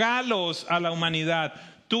regalos a la humanidad.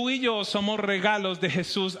 Tú y yo somos regalos de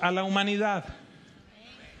Jesús a la humanidad.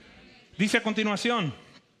 Dice a continuación: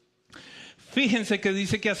 Fíjense que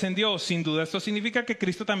dice que ascendió. Sin duda, esto significa que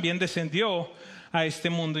Cristo también descendió a este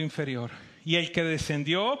mundo inferior. Y el que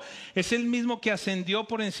descendió es el mismo que ascendió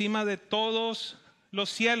por encima de todos los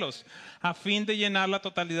cielos, a fin de llenar la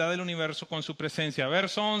totalidad del universo con su presencia.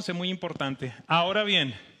 Verso 11, muy importante. Ahora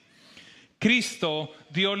bien, Cristo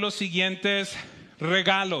dio los siguientes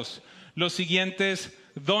regalos, los siguientes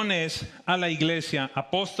dones a la iglesia: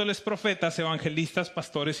 apóstoles, profetas, evangelistas,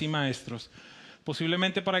 pastores y maestros.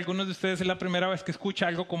 Posiblemente para algunos de ustedes es la primera vez que escucha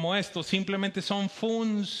algo como esto. Simplemente son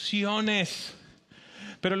funciones.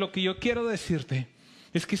 Pero lo que yo quiero decirte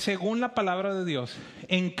es que según la palabra de Dios,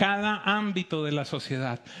 en cada ámbito de la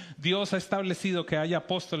sociedad, Dios ha establecido que haya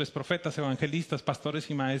apóstoles, profetas, evangelistas, pastores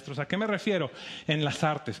y maestros. ¿A qué me refiero? En las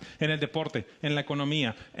artes, en el deporte, en la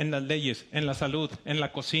economía, en las leyes, en la salud, en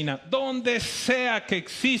la cocina. Donde sea que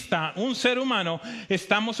exista un ser humano,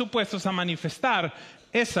 estamos supuestos a manifestar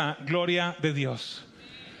esa gloria de Dios.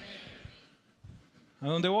 ¿A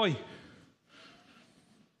dónde voy?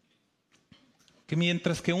 Que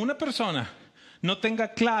mientras que una persona no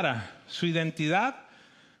tenga clara su identidad,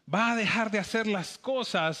 va a dejar de hacer las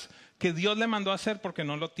cosas que Dios le mandó a hacer porque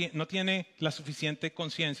no tiene la suficiente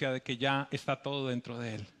conciencia de que ya está todo dentro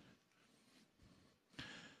de él.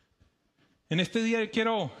 En este día yo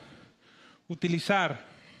quiero utilizar,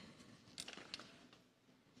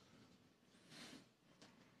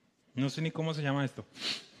 no sé ni cómo se llama esto.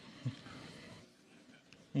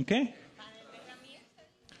 ¿En qué?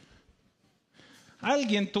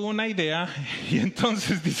 Alguien tuvo una idea y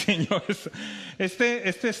entonces diseñó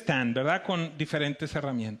este stand, ¿verdad? Con diferentes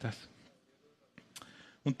herramientas.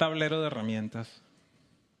 Un tablero de herramientas.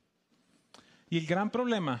 Y el gran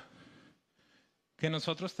problema que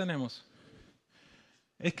nosotros tenemos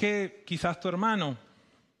es que quizás tu hermano,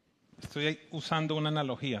 estoy usando una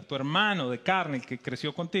analogía, tu hermano de carne, el que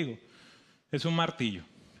creció contigo, es un martillo.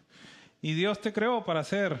 Y Dios te creó para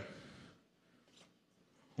hacer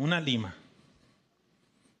una lima.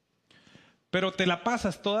 Pero te la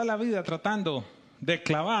pasas toda la vida tratando de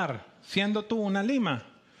clavar, siendo tú una lima,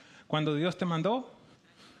 cuando Dios te mandó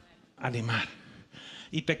a limar.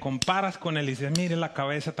 Y te comparas con él y dices, mire la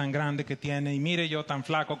cabeza tan grande que tiene, y mire yo tan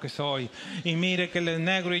flaco que soy, y mire que él es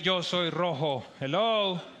negro y yo soy rojo.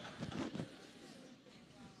 Hello.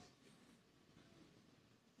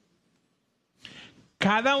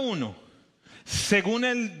 Cada uno, según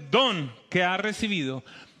el don que ha recibido,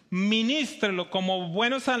 ministrelo como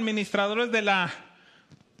buenos administradores de la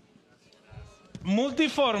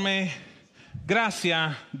multiforme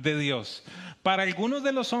gracia de Dios. Para algunos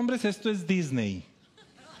de los hombres esto es Disney.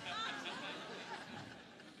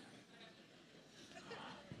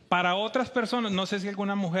 Para otras personas, no sé si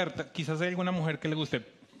alguna mujer, quizás hay alguna mujer que le guste.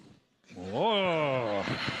 Oh,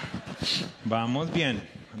 vamos bien,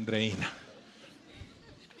 Andreina.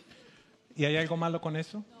 ¿Y hay algo malo con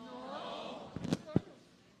eso?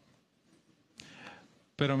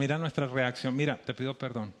 Pero mira nuestra reacción. Mira, te pido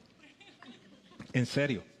perdón. En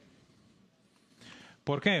serio.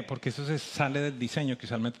 ¿Por qué? Porque eso se sale del diseño que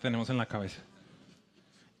usualmente tenemos en la cabeza.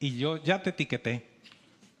 Y yo ya te etiqueté.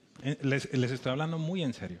 Les estoy hablando muy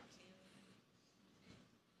en serio.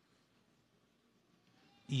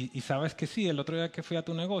 Y sabes que sí, el otro día que fui a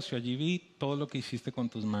tu negocio, allí vi todo lo que hiciste con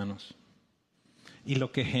tus manos. Y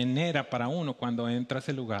lo que genera para uno cuando entra a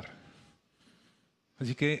ese lugar.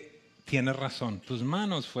 Así que tienes razón, tus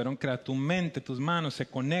manos fueron creadas, tu mente, tus manos se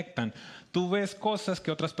conectan. Tú ves cosas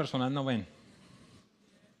que otras personas no ven.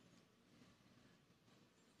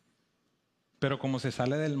 Pero como se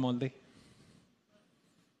sale del molde.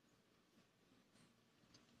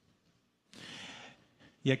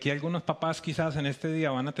 Y aquí algunos papás quizás en este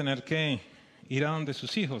día van a tener que ir a donde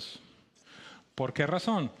sus hijos. ¿Por qué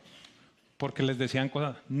razón? Porque les decían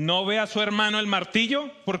cosas. ¿No ve a su hermano el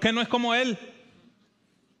martillo? ¿Por qué no es como él?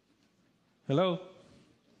 Hello.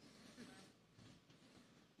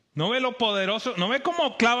 ¿No ve lo poderoso? ¿No ve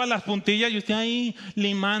cómo clava las puntillas y usted ahí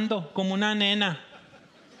limando como una nena?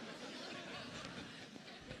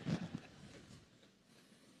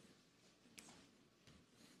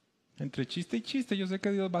 Entre chiste y chiste, yo sé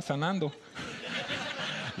que Dios va sanando.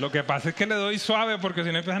 Lo que pasa es que le doy suave porque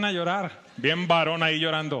si no empiezan a llorar. Bien varón ahí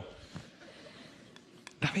llorando.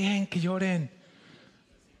 Está bien que lloren.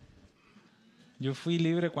 Yo fui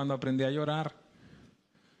libre cuando aprendí a llorar.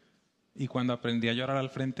 Y cuando aprendí a llorar al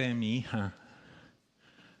frente de mi hija.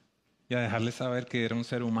 Y a dejarle saber que era un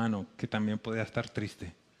ser humano que también podía estar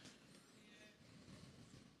triste.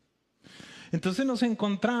 Entonces nos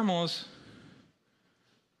encontramos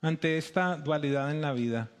ante esta dualidad en la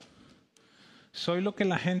vida. ¿Soy lo que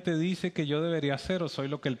la gente dice que yo debería hacer o soy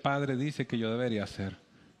lo que el Padre dice que yo debería hacer?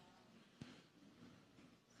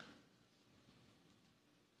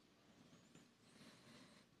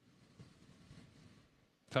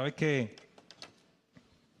 ¿Sabe que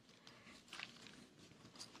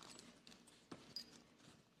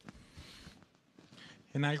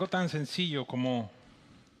en algo tan sencillo como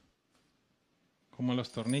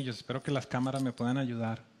los tornillos, espero que las cámaras me puedan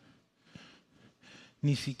ayudar,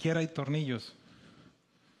 ni siquiera hay tornillos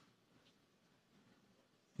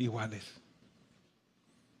iguales?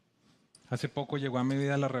 Hace poco llegó a mi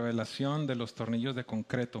vida la revelación de los tornillos de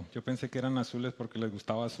concreto. Yo pensé que eran azules porque les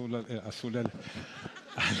gustaba azul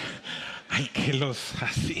al que los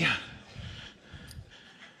hacía.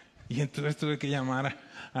 Y entonces tuve que llamar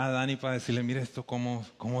a Dani para decirle, mire esto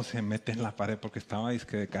cómo se mete en la pared, porque estaba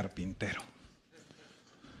disque de carpintero.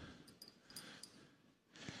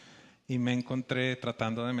 Y me encontré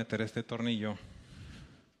tratando de meter este tornillo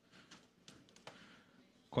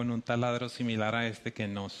con un taladro similar a este que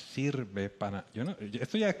nos sirve para...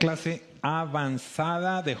 esto ya es clase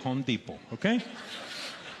avanzada de Home Depot, ¿ok?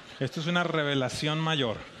 Esto es una revelación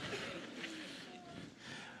mayor.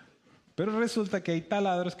 Pero resulta que hay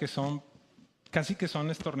taladros que son, casi que son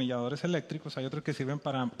destornilladores eléctricos, hay otros que sirven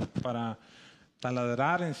para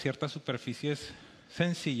taladrar en ciertas superficies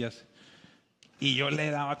sencillas, y yo le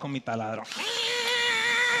daba con mi taladro.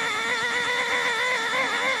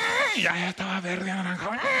 Y ya estaba verde,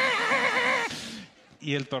 naranja.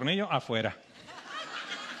 Y el tornillo afuera.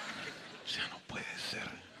 O sea, no puede ser.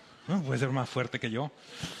 No puede ser más fuerte que yo.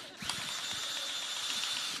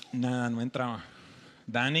 Nada, no entraba.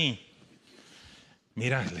 Dani,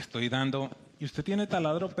 mira, le estoy dando... Y usted tiene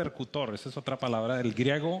taladro percutor, esa es otra palabra del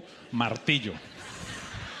griego, martillo.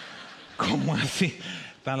 ¿Cómo así?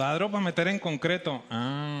 Taladro para meter en concreto.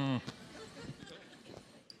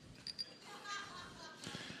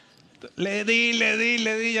 Le di,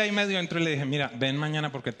 y ahí medio entró y le dije, mira, ven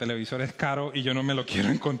mañana porque el televisor es caro y yo no me lo quiero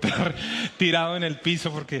encontrar tirado en el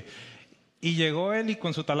piso porque... Y llegó él y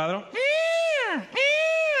con su taladro...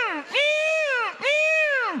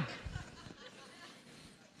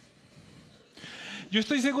 Yo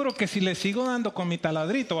estoy seguro que si le sigo dando con mi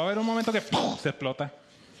taladrito va a haber un momento que ¡pum!, se explota.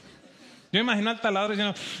 Yo imagino al taladro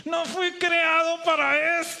diciendo, no fui creado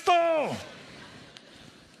para esto.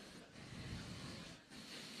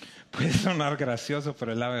 Puede sonar gracioso,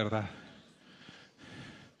 pero es la verdad.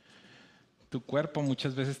 Tu cuerpo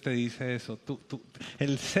muchas veces te dice eso.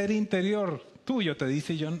 El ser interior tuyo te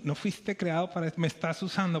dice, yo no fuiste creado para esto, me estás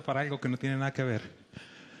usando para algo que no tiene nada que ver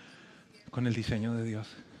con el diseño de Dios.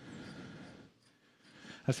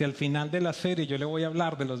 Hacia el final de la serie yo le voy a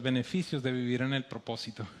hablar de los beneficios de vivir en el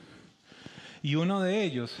propósito. Y uno de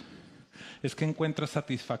ellos es que encuentras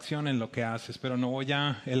satisfacción en lo que haces, pero no voy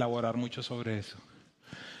a elaborar mucho sobre eso.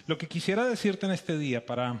 Lo que quisiera decirte en este día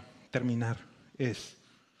para terminar es,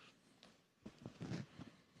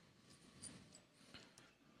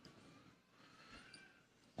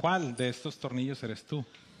 ¿cuál de estos tornillos eres tú?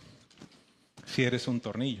 Si eres un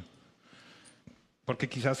tornillo. Porque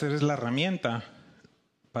quizás eres la herramienta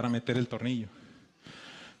para meter el tornillo.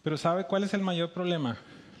 Pero ¿sabe cuál es el mayor problema?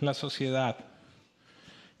 La sociedad.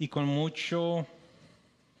 Y con mucha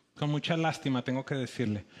lástima tengo que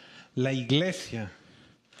decirle, la iglesia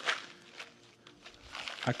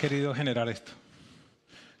ha querido generar esto.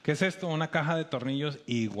 ¿Qué es esto? Una caja de tornillos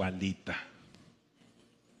igualita.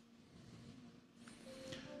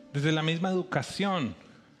 Desde la misma educación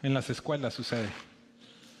en las escuelas sucede.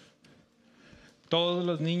 Todos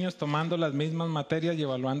los niños tomando las mismas materias y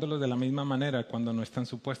evaluándolos de la misma manera cuando no están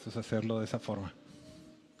supuestos a hacerlo de esa forma.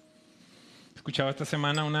 Escuchaba esta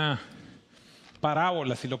semana una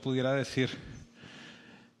parábola, si lo pudiera decir,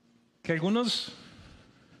 que algunos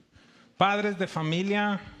padres de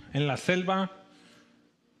familia en la selva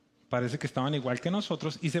parece que estaban igual que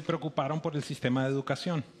nosotros y se preocuparon por el sistema de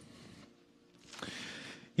educación.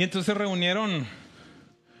 Y entonces se reunieron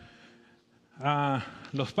a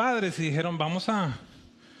los padres y dijeron, vamos a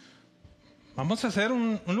hacer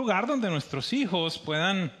un lugar donde nuestros hijos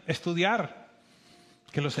puedan estudiar,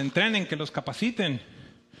 que los entrenen, que los capaciten.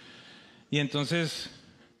 Y entonces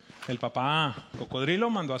el papá cocodrilo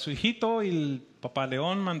mandó a su hijito y el papá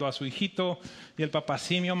león mandó a su hijito y el papá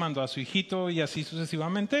simio mandó a su hijito y así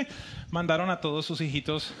sucesivamente mandaron a todos sus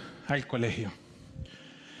hijitos al colegio.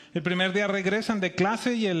 El primer día regresan de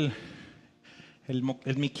clase y el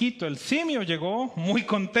miquito, el simio, llegó muy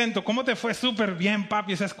contento. ¿Cómo te fue? Súper bien,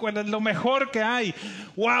 papi. Esa escuela es lo mejor que hay.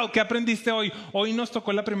 ¡Wow! ¿Qué aprendiste hoy? Hoy nos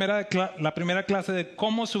tocó la primera clase de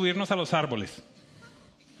cómo subirnos a los árboles.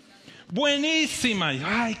 ¡Buenísima!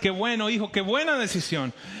 ¡Ay, qué bueno, hijo! ¡Qué buena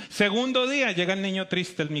decisión! Segundo día, llega el niño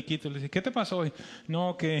triste, el miquito. Le dice, ¿qué te pasó hoy?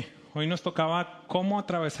 No, que hoy nos tocaba cómo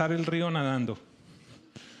atravesar el río nadando.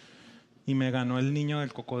 Y me ganó el niño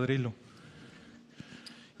del cocodrilo.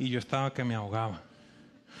 Y yo estaba que me ahogaba.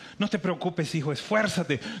 No te preocupes, hijo,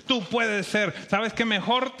 esfuérzate. Tú puedes ser. ¿Sabes qué?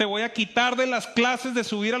 Mejor te voy a quitar de las clases de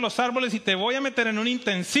subir a los árboles y te voy a meter en un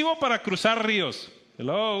intensivo para cruzar ríos.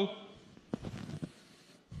 Hello.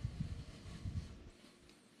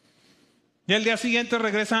 Y al día siguiente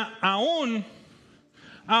regresa aún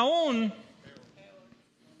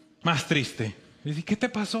más triste. Y dice, ¿qué te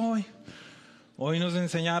pasó hoy? Hoy nos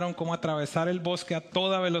enseñaron cómo atravesar el bosque a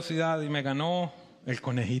toda velocidad y me ganó el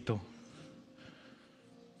conejito.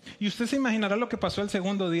 Y usted se imaginará lo que pasó el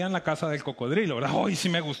segundo día en la casa del cocodrilo, ¿verdad? Hoy sí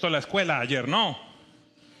me gustó la escuela, ayer no.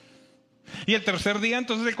 Y el tercer día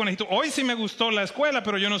entonces el conejito, hoy sí me gustó la escuela,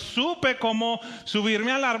 pero yo no supe cómo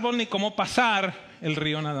subirme al árbol ni cómo pasar el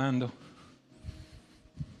río nadando.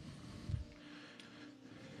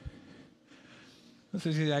 No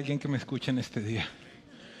sé si hay alguien que me escuche en este día.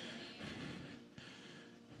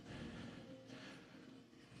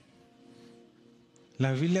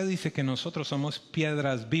 La Biblia dice que nosotros somos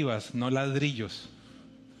piedras vivas, no ladrillos.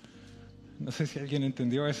 No sé si alguien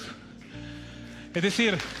entendió eso. Es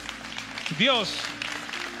decir, Dios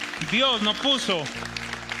no puso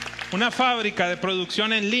una fábrica de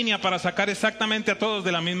producción en línea para sacar exactamente a todos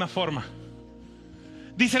de la misma forma.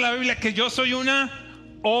 Dice la Biblia que yo soy una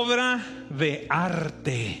obra de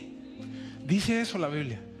arte. Dice eso la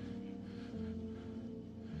Biblia.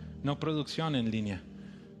 No producción en línea.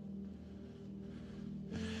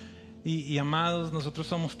 Y amados, nosotros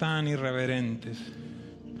somos tan irreverentes.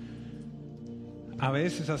 A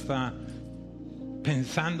veces hasta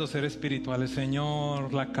pensando ser espirituales.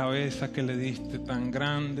 Señor, la cabeza que le diste tan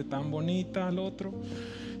grande, tan bonita al otro.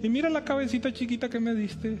 Y mira la cabecita chiquita que me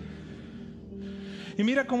diste. Y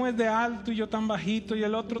mira cómo es de alto y yo tan bajito y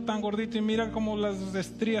el otro tan gordito. Y mira cómo las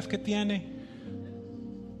estrías que tiene.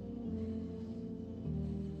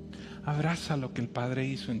 Abraza lo que el Padre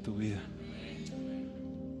hizo en tu vida.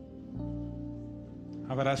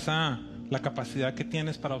 Abraza la capacidad que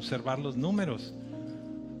tienes para observar los números.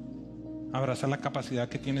 Abraza la capacidad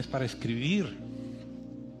que tienes para escribir.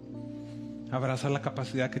 Abraza la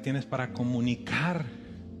capacidad que tienes para comunicar.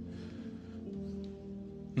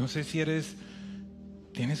 No sé si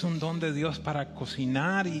tienes un don de Dios para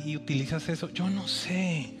cocinar y utilizas eso. Yo no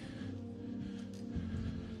sé.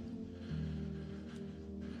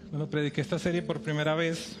 Cuando prediqué esta serie por primera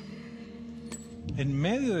vez, en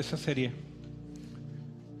medio de esa serie,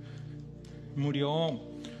 murió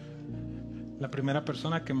la primera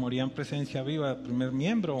persona que moría en presencia viva, el primer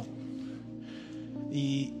miembro.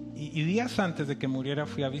 Y días antes de que muriera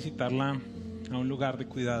fui a visitarla a un lugar de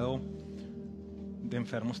cuidado de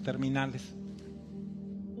enfermos terminales.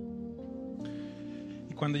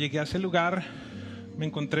 Y cuando llegué a ese lugar me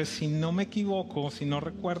encontré, si no me equivoco, si no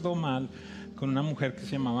recuerdo mal, con una mujer que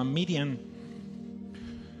se llamaba Miriam.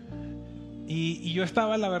 Y yo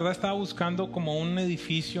la verdad estaba buscando como un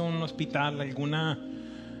edificio, un hospital, alguna,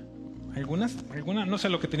 no sé,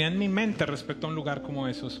 lo que tenía en mi mente respecto a un lugar como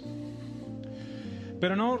esos.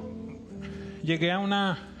 Pero no, llegué a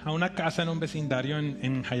una casa en un vecindario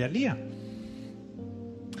en Hialeah.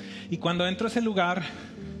 Y cuando entro a ese lugar,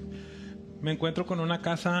 me encuentro con una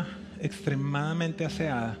casa extremadamente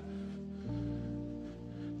aseada.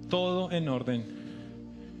 Todo en orden.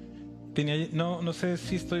 Tenía, no sé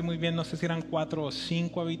si estoy muy bien, no sé si eran 4 o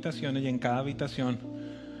 5 habitaciones y en cada habitación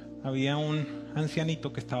había un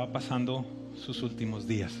ancianito que estaba pasando sus últimos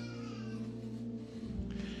días.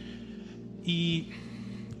 Y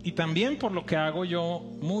también por lo que hago yo,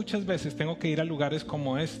 muchas veces tengo que ir a lugares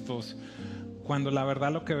como estos, cuando la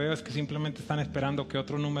verdad lo que veo es que simplemente están esperando que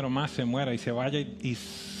otro número más se muera y se vaya y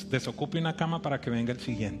desocupe una cama para que venga el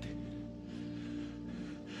siguiente.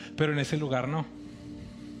 Pero en ese lugar no.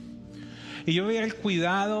 Y yo veía el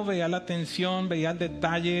cuidado, veía la atención, veía el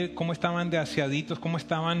detalle, cómo estaban de aseaditos, cómo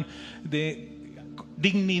estaban de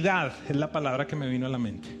dignidad, es la palabra que me vino a la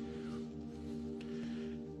mente.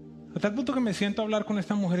 A tal punto que me siento a hablar con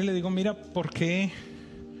esta mujer y le digo, mira, ¿por qué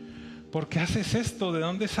haces esto? ¿De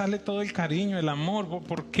dónde sale todo el cariño, el amor?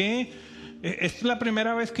 ¿Por qué? Es la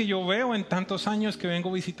primera vez que yo veo en tantos años que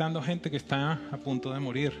vengo visitando gente que está a punto de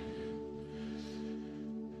morir.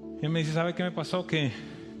 Y él me dice, ¿sabe qué me pasó? Que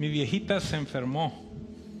mi viejita se enfermó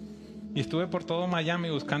y estuve por todo Miami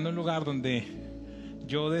buscando un lugar donde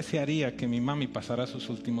yo desearía que mi mami pasara sus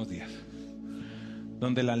últimos días,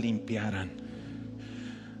 donde la limpiaran,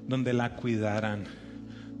 donde la cuidaran,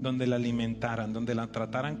 donde la alimentaran, donde la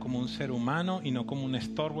trataran como un ser humano y no como un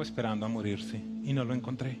estorbo esperando a morirse. Y no lo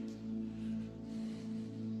encontré.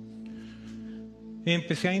 Y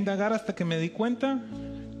empecé a indagar hasta que me di cuenta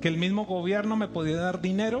que el mismo gobierno me podía dar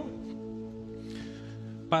dinero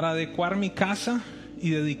para adecuar mi casa y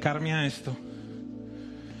dedicarme a esto.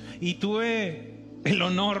 Y tuve el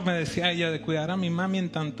honor, me decía ella, de cuidar a mi mami en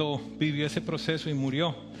tanto vivió ese proceso y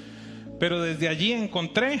murió. Pero desde allí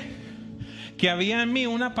encontré que había en mí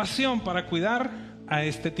una pasión para cuidar a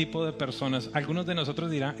este tipo de personas. Algunos de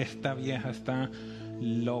nosotros dirán, esta vieja está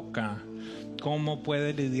loca. ¿Cómo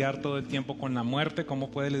puede lidiar todo el tiempo con la muerte?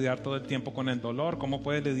 ¿Cómo puede lidiar todo el tiempo con el dolor? ¿Cómo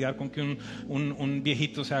puede lidiar con que un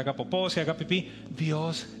viejito se haga popó, se haga pipí?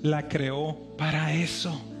 Dios la creó para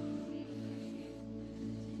eso.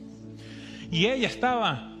 Y ella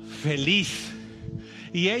estaba feliz.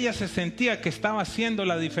 Y ella se sentía que estaba haciendo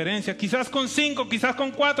la diferencia. Quizás con 5, quizás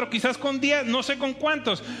con 4, quizás con 10, no sé con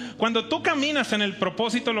cuántos. Cuando tú caminas en el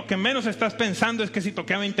propósito, lo que menos estás pensando es que si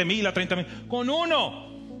toqué a 20,000, a 30,000. Con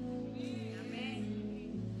 1.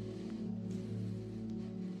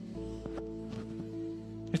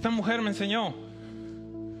 Esta mujer me enseñó.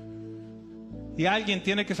 Y alguien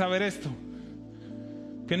tiene que saber esto.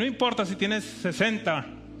 Que no importa si tienes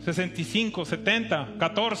 60, 65, 70,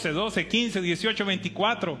 14, 12, 15, 18,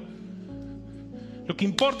 24. Lo que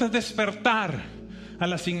importa es despertar a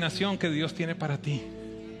la asignación que Dios tiene para ti.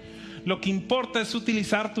 Lo que importa es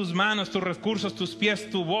utilizar tus manos, tus recursos, tus pies,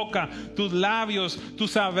 tu boca, tus labios,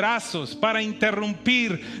 tus abrazos para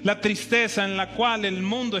interrumpir la tristeza en la cual el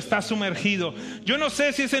mundo está sumergido. Yo no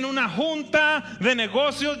sé si es en una junta de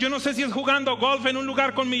negocios, yo no sé si es jugando golf en un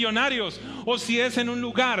lugar con millonarios o si es en un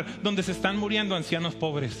lugar donde se están muriendo ancianos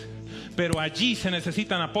pobres. Pero allí se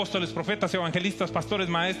necesitan apóstoles, profetas, evangelistas, pastores,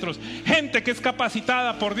 maestros, gente que es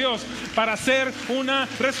capacitada por Dios para hacer una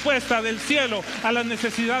respuesta del cielo a las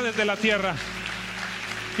necesidades de la tierra.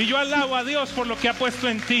 Y yo alabo a Dios por lo que ha puesto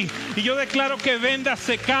en ti. Y yo declaro que vendas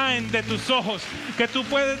se caen de tus ojos, que tú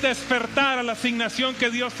puedes despertar a la asignación que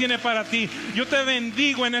Dios tiene para ti. Yo te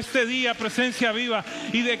bendigo en este día, Presencia Viva,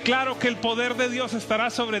 y declaro que el poder de Dios estará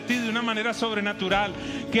sobre ti de una manera sobrenatural.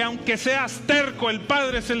 Que aunque seas terco, el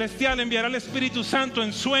Padre Celestial enviará el Espíritu Santo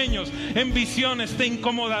en sueños, en visiones, te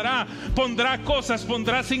incomodará, pondrá cosas,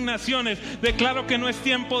 pondrá asignaciones. Declaro que no es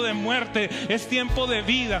tiempo de muerte, es tiempo de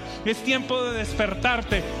vida, es tiempo de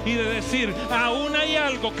despertarte y de decir, aún hay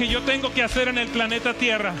algo que yo tengo que hacer en el planeta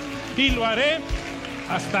Tierra y lo haré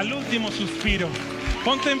hasta el último suspiro.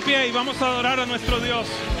 Ponte en pie y vamos a adorar a nuestro Dios.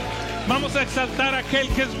 Vamos a exaltar a aquel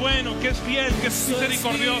que es bueno, que es fiel, que es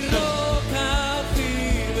misericordioso.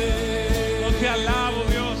 No te alabo,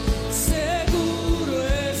 Dios.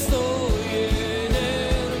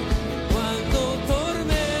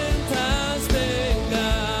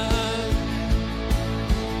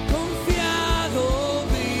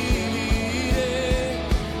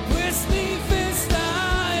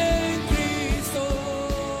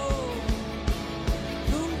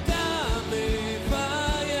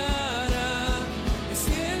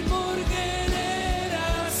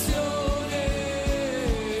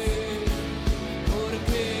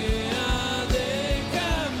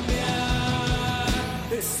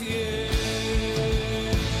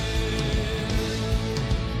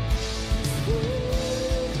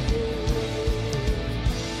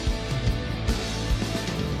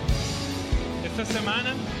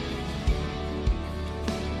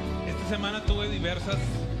 Esta semana tuve diversas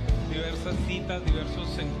citas,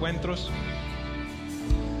 diversos encuentros.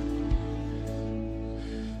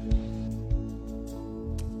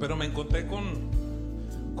 Pero me encontré con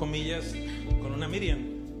una Miriam,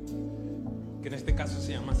 que en este caso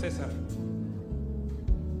se llama César.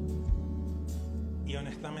 Y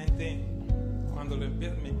honestamente, cuando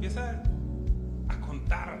me empieza a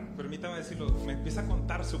contar, permítame decirlo, me empieza a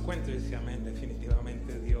contar su cuento y decía, amén,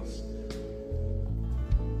 definitivamente Dios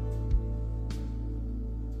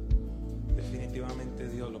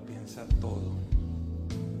lo piensa todo.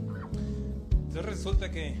 Entonces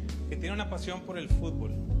resulta que tiene una pasión por el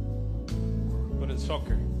fútbol, por el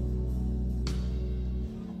soccer,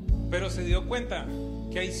 pero se dio cuenta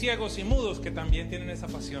que hay ciegos y mudos que también tienen esa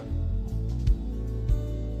pasión.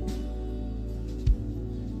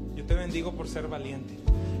 Yo te bendigo por ser valiente.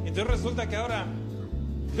 Entonces resulta que ahora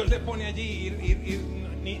Dios le pone allí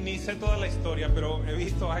ni sé toda la historia, pero he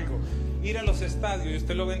visto algo. Ir a los estadios y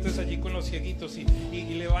usted lo ve entonces allí con los cieguitos y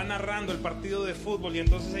le va narrando el partido de fútbol, y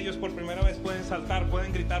entonces ellos por primera vez pueden saltar,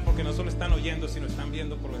 pueden gritar, porque no solo están oyendo, sino están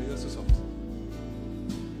viendo por medio de sus ojos.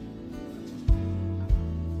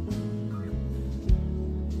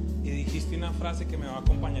 Y dijiste una frase que me va a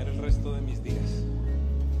acompañar el resto de mis días,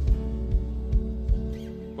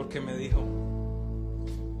 porque me dijo,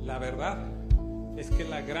 la verdad es que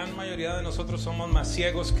la gran mayoría de nosotros somos más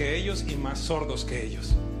ciegos que ellos y más sordos que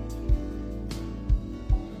ellos.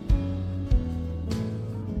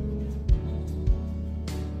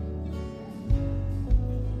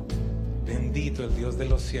 Bendito el Dios de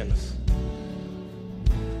los cielos.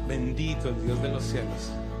 bendito el Dios de los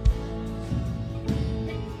cielos,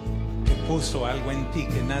 que puso algo en ti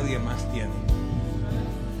que nadie más tiene.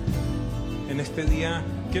 En este día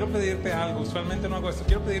quiero pedirte algo. Usualmente no hago esto.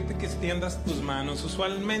 Quiero pedirte que extiendas tus manos.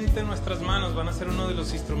 Usualmente nuestras manos van a ser uno de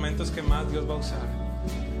los instrumentos que más Dios va a usar.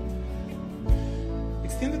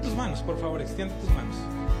 Extiende tus manos, por favor, extiende tus manos.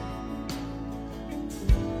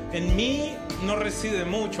 En mí no reside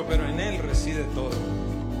mucho, pero en Él reside todo.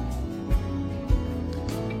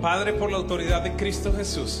 Padre, por la autoridad de Cristo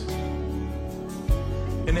Jesús,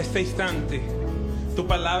 en este instante, tu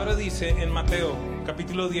palabra dice en Mateo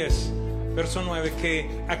capítulo 10, verso 9, que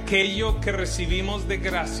aquello que recibimos de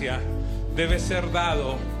gracia debe ser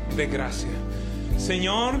dado de gracia.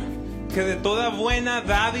 Señor, que de toda buena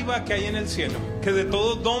dádiva que hay en el cielo, que de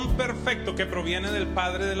todo don perfecto que proviene del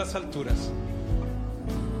Padre de las alturas,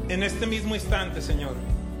 en este mismo instante, Señor,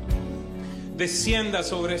 descienda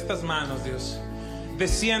sobre estas manos, Dios.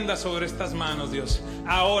 Descienda sobre estas manos, Dios.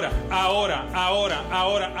 Ahora,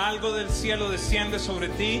 algo del cielo desciende sobre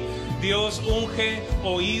ti. Dios, unge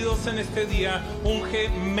oídos en este día, unge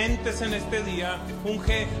mentes en este día,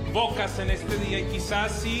 unge bocas en este día. Y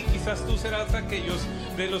quizás tú serás de aquellos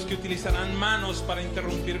de los que utilizarán manos para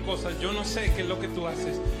interrumpir cosas. Yo no sé qué es lo que tú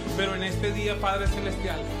haces, pero en este día, Padre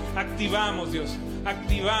Celestial, activamos, Dios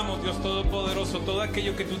Todopoderoso, todo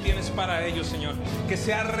aquello que tú tienes para ellos, Señor, que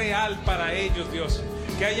sea real para ellos, Dios.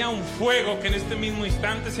 Que haya un fuego que en este mismo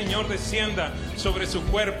instante, Señor, descienda sobre su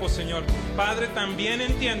cuerpo, Señor. Padre, también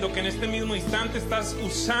entiendo que en este mismo instante estás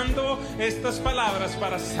usando estas palabras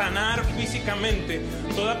para sanar físicamente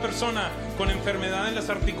toda persona con enfermedad en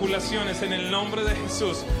las articulaciones. En el nombre de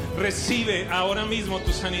Jesús, recibe ahora mismo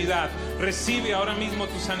tu sanidad. Recibe ahora mismo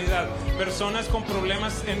tu sanidad. Personas con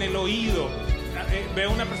problemas en el oído.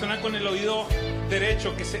 Veo una persona con el oído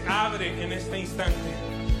derecho que se abre en este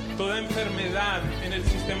instante. Toda enfermedad en el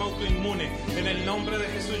sistema autoinmune, en el nombre de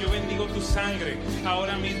Jesús, yo bendigo tu sangre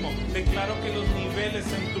ahora mismo. Declaro que los niveles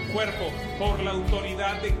en tu cuerpo, por la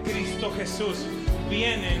autoridad de Cristo Jesús,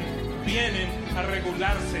 vienen a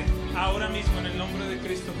regularse ahora mismo en el nombre de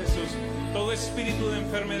Cristo Jesús. Todo espíritu de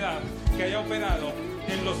enfermedad que haya operado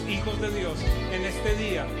en los hijos de Dios en este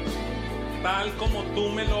día, tal como tú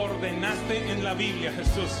me lo ordenaste en la Biblia,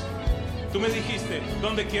 Jesús. Tú me dijiste,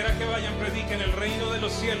 donde quiera que vayan, prediquen, el reino de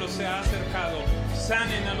los cielos se ha acercado.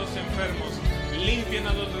 Sanen a los enfermos, limpien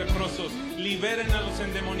a los leprosos, liberen a los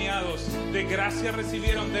endemoniados. De gracia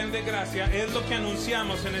recibieron, den de gracia. Es lo que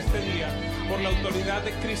anunciamos en este día. Por la autoridad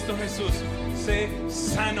de Cristo Jesús, sé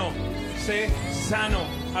sano, sé sano.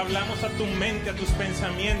 Hablamos a tu mente, a tus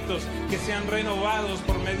pensamientos, que sean renovados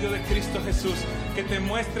por medio de Cristo Jesús. Que te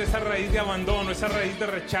muestre esa raíz de abandono, esa raíz de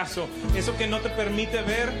rechazo, eso que no te permite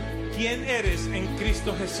ver quién eres en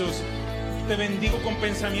Cristo Jesús. Te bendigo con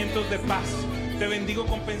pensamientos de paz, te bendigo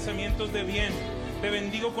con pensamientos de bien, te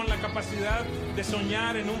bendigo con la capacidad de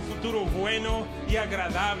soñar en un futuro bueno y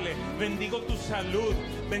agradable. Bendigo tu salud,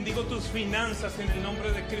 bendigo tus finanzas en el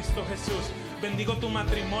nombre de Cristo Jesús. Bendigo tu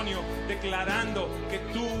matrimonio, declarando que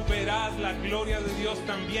tú verás la gloria de Dios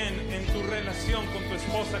también en tu relación con tu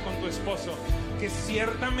esposa, con tu esposo. Que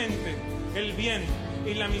ciertamente el bien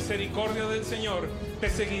y la misericordia del Señor te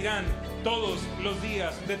seguirán todos los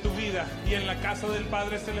días de tu vida, y en la casa del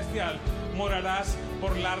Padre Celestial morarás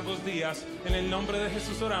por largos días. En el nombre de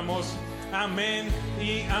Jesús oramos. Amén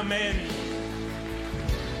y amén.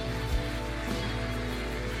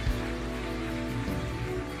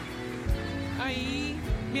 Ahí,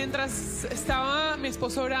 mientras estaba mi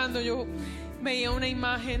esposo orando, yo veía una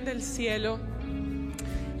imagen del cielo,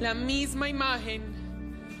 la misma imagen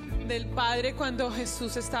del Padre cuando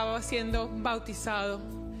Jesús estaba siendo bautizado,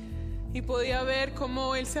 y podía ver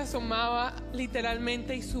cómo Él se asomaba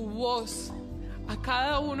literalmente, y su voz a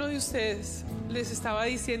cada uno de ustedes les estaba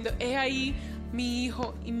diciendo: he ahí mi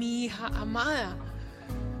hijo y mi hija amada.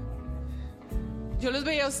 Yo los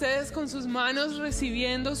veía a ustedes con sus manos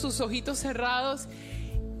recibiendo, sus ojitos cerrados,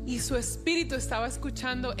 y su espíritu estaba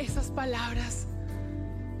escuchando esas palabras: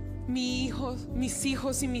 mi hijo, mis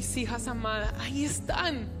hijos y mis hijas amadas, ahí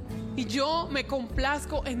están, y yo me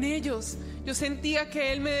complazco en ellos. Yo sentía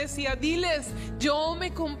que Él me decía: diles, yo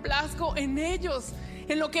me complazco en ellos,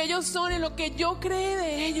 en lo que ellos son, en lo que yo creé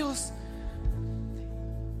de ellos.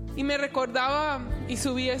 Y me recordaba, y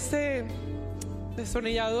subí este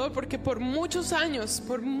destornillador, porque por muchos años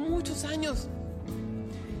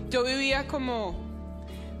yo vivía como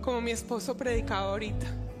mi esposo predicaba ahorita,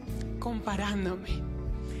 comparándome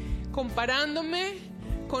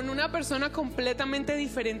con una persona completamente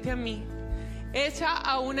diferente a mí, hecha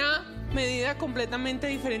a una medida completamente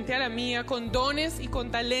diferente a la mía, con dones y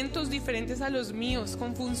con talentos diferentes a los míos,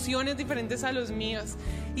 con funciones diferentes a los míos.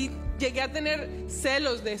 Y llegué a tener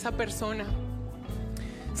celos de esa persona.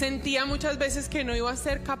 Sentía muchas veces que no iba a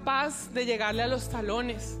ser capaz de llegarle a los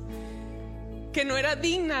talones, que no era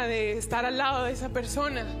digna de estar al lado de esa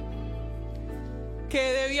persona,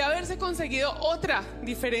 que debía haberse conseguido otra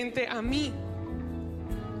diferente a mí.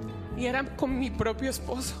 Y era con mi propio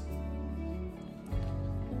esposo.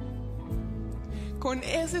 Con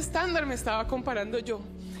ese estándar me estaba comparando yo.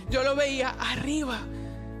 Yo lo veía arriba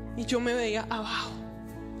y yo me veía abajo.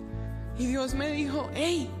 Y Dios me dijo: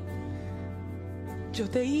 hey, yo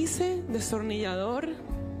te hice destornillador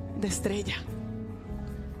de estrella.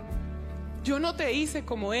 Yo no te hice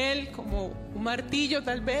como él, como un martillo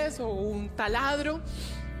tal vez, o un taladro.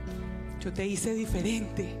 Yo te hice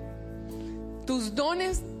diferente. Tus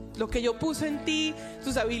dones, lo que yo puse en ti,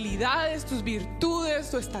 tus habilidades, tus virtudes,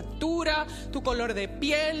 tu estatura, tu color de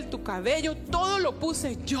piel, tu cabello, todo lo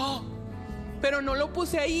puse yo. Pero no lo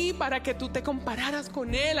puse ahí para que tú te compararas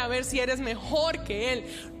con él, a ver si eres mejor que él.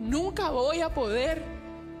 Nunca voy a poder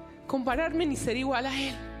compararme ni ser igual a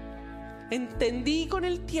él. Entendí con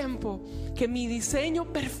el tiempo que mi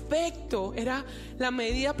diseño perfecto era la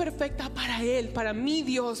medida perfecta para Él, para mi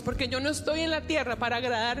Dios, porque yo no estoy en la tierra para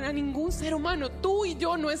agradar a ningún ser humano. Tú y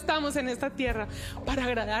yo no estamos en esta tierra para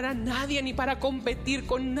agradar a nadie ni para competir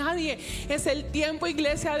con nadie. Es el tiempo,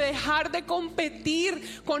 iglesia, de dejar de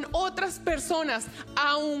competir con otras personas,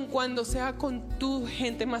 aun cuando sea con tu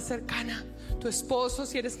gente más cercana, tu esposo,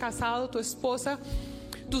 si eres casado, tu esposa,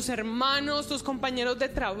 tus hermanos, tus compañeros de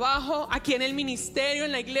trabajo, aquí en el ministerio,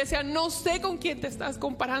 en la iglesia. No sé con quién te estás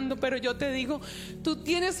comparando, pero yo te digo, tú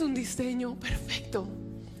tienes un diseño perfecto.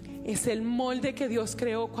 Es el molde que Dios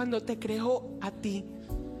creó cuando te creó a ti.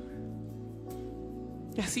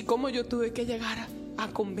 Y así como yo tuve que llegar a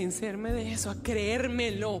convencerme de eso, a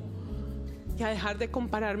creérmelo y a dejar de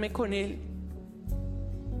compararme con Él,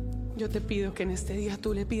 yo te pido que en este día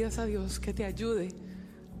tú le pidas a Dios que te ayude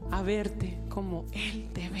a verte como Él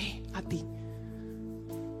te ve a ti.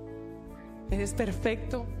 Eres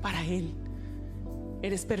perfecto para Él.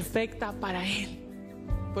 Eres perfecta para Él,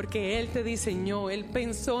 porque Él te diseñó. Él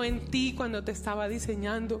pensó en ti cuando te estaba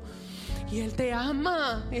diseñando. Y Él te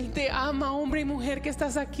ama, hombre y mujer que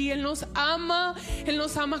estás aquí. Él nos ama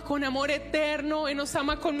con amor eterno. Él nos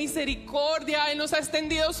ama con misericordia. Él nos ha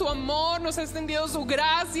extendido su amor, nos ha extendido su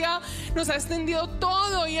gracia, nos ha extendido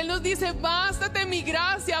todo. Y Él nos dice: bástate mi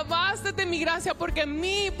gracia, porque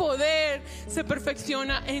mi poder se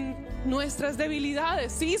perfecciona en nuestras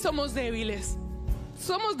debilidades. Sí, somos débiles.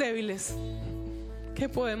 ¿Qué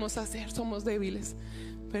podemos hacer? Somos débiles,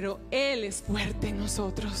 pero Él es fuerte en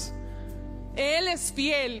nosotros. Él es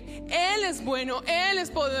fiel, Él es bueno, Él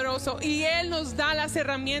es poderoso, y Él nos da las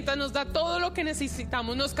herramientas, nos da todo lo que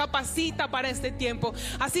necesitamos, nos capacita para este tiempo.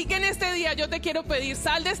 Así que en este día yo te quiero pedir: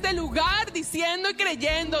 sal de este lugar diciendo y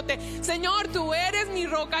creyéndote: Señor, tú eres mi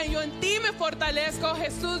roca y yo en ti me fortalezco.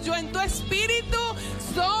 Jesús, yo en tu espíritu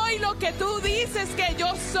soy lo que tú dices que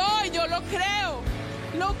yo soy. Yo lo creo.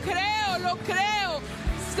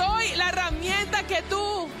 Soy la herramienta que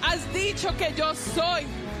tú has dicho que yo soy.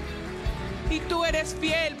 Y tú eres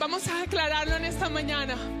fiel. Vamos a declararlo en esta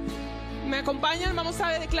mañana. ¿Me acompañan? Vamos a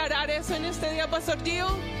declarar eso en este día, Pastor Gio.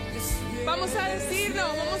 Vamos a decirlo,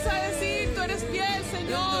 tú eres fiel,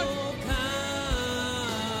 Señor.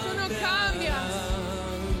 Tú no cambias.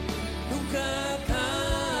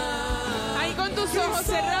 Ahí con tus ojos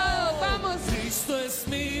cerrados, vamos. Cristo es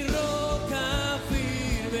mi roca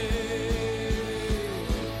firme.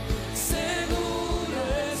 Seguro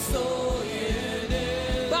estoy en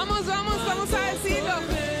Él. Vamos a decirlo.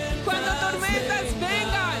 Cuando tormentas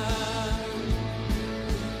vengan,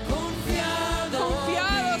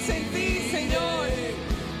 confiados en ti, Señor.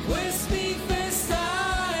 Pues mi fe está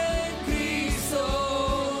en Cristo,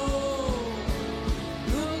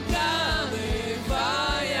 nunca me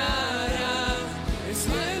fallará. Es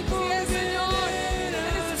el poder, Señor,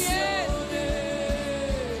 eres fiel,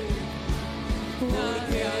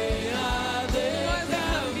 porque ha de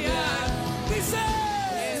cambiar. Dice: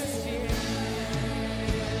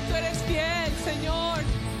 Tú eres fiel, Señor.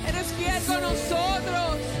 Eres fiel con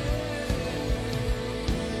nosotros.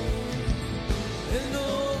 Él no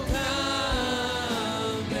cambiará,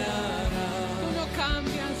 Tú no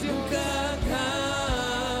cambias, Dios. nunca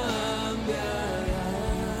cambiará.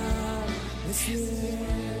 Es fiel.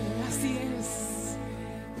 Así es.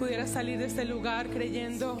 Pudiera salir de este lugar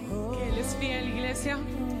creyendo que Él es fiel, iglesia.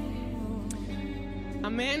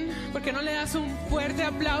 Amén. ¿Por qué no le das un fuerte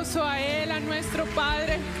aplauso a Él, a nuestro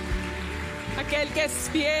Padre, aquel que es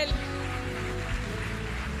fiel?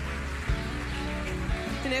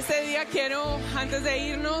 En este día quiero, antes de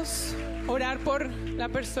irnos, orar por las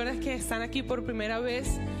personas que están aquí por primera vez.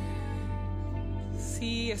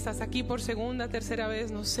 Si estás aquí por segunda, tercera vez,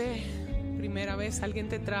 no sé, primera vez alguien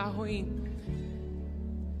te trajo y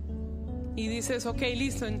dices, ok,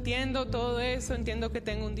 listo, entiendo todo eso, entiendo que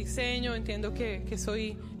tengo un diseño, entiendo que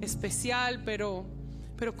soy especial, pero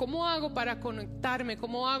 ¿cómo hago para conectarme?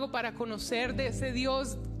 ¿Cómo hago para conocer de ese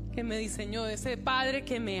Dios que me diseñó, de ese Padre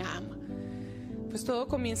que me ama? Pues todo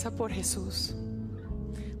comienza por Jesús,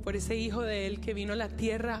 por ese Hijo de Él que vino a la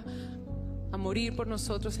tierra a morir por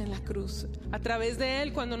nosotros en la cruz. A través de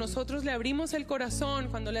Él, cuando nosotros le abrimos el corazón,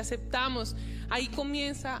 cuando le aceptamos, ahí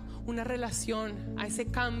comienza una relación, a ese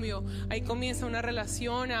cambio. Ahí comienza una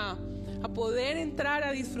relación a poder entrar,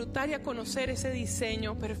 a disfrutar y a conocer ese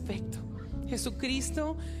diseño perfecto.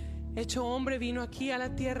 Jesucristo, hecho hombre, vino aquí a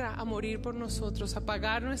la tierra a morir por nosotros, a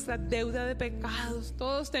pagar nuestra deuda de pecados.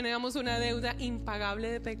 Todos tenemos una deuda impagable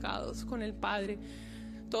de pecados con el Padre.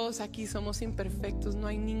 Todos aquí somos imperfectos, no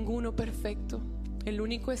hay ninguno perfecto. El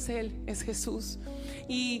único es Él, es Jesús.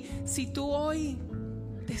 Y si tú hoy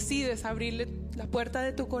decides abrirle la puerta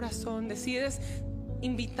de tu corazón, decides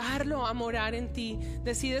invitarlo a morar en ti,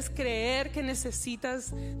 decides creer que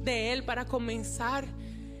necesitas de Él para comenzar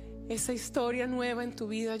esa historia nueva en tu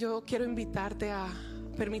vida, yo quiero invitarte a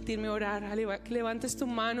permitirme orar, a que levantes tu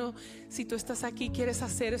mano. Si tú estás aquí, quieres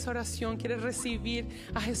hacer esa oración, quieres recibir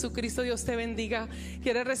a Jesucristo, Dios te bendiga,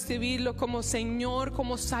 quieres recibirlo como Señor,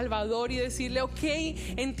 como Salvador y decirle, ok,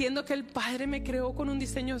 entiendo que el Padre me creó con un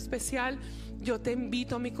diseño especial. Yo te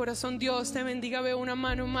invito a mi corazón. Dios te bendiga. Veo una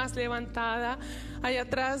mano más levantada allá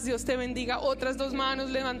atrás. Dios te bendiga. Otras dos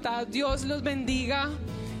manos levantadas. Dios los bendiga.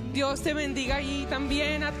 Dios te bendiga y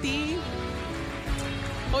también a ti.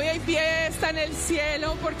 Hoy hay fiesta en el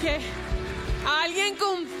cielo porque alguien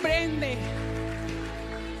comprende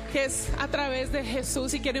que es a través de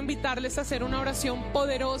Jesús, y quiero invitarles a hacer una oración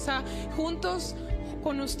poderosa. Juntos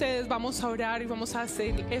con ustedes vamos a orar y vamos a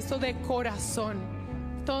hacer esto de corazón.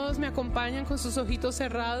 Todos me acompañan con sus ojitos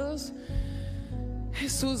cerrados.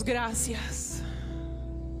 Jesús, gracias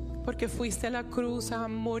porque fuiste a la cruz a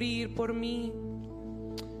morir por mí,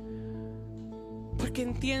 porque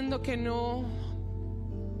entiendo que no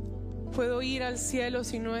puedo ir al cielo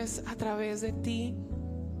si no es a través de ti.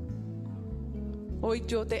 Hoy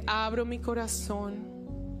yo te abro mi corazón.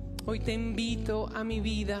 Hoy te invito a mi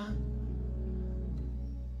vida.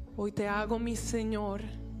 Hoy te hago mi Señor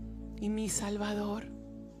y mi Salvador.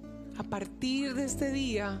 A partir de este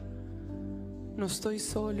día no estoy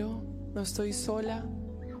solo, no estoy sola.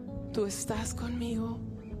 Tú estás conmigo.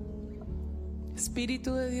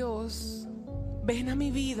 Espíritu de Dios, ven a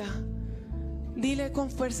mi vida. Dile con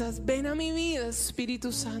fuerzas, ven a mi vida,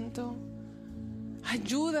 Espíritu Santo.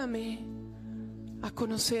 Ayúdame a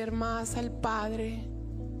conocer más al Padre.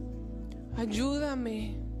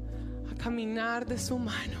 Ayúdame a caminar de su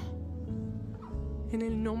mano. En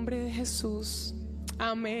el nombre de Jesús.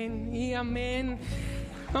 Amén y amén.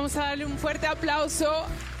 Vamos a darle un fuerte aplauso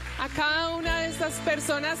a cada una de estas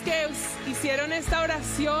personas que hicieron esta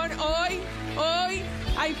oración. Hoy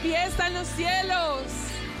hay fiesta en los cielos.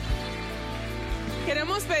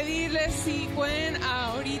 Queremos pedirles si pueden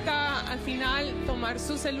ahorita al final tomar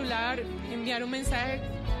su celular, enviar un mensaje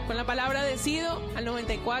con la palabra decido al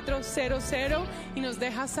 9400 y nos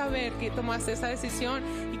dejas saber que tomaste esa decisión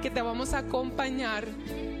y que te vamos a acompañar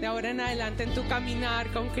de ahora en adelante en tu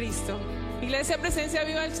caminar con Cristo. Iglesia Presencia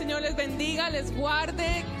Viva, el Señor les bendiga, les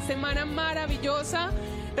guarde, semana maravillosa.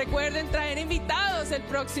 Recuerden traer invitados el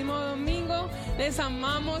próximo domingo. Les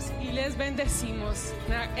amamos y les bendecimos.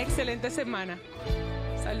 Una excelente semana.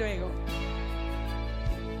 Hasta luego.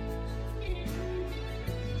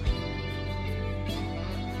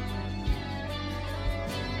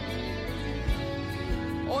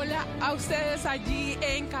 Hola a ustedes allí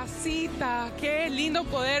en casita. Qué lindo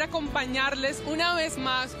poder acompañarles una vez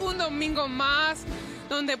más, un domingo más,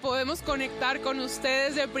 donde podemos conectar con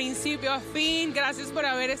ustedes de principio a fin. Gracias por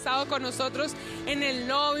haber estado con nosotros en el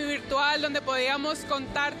lobby virtual, donde podíamos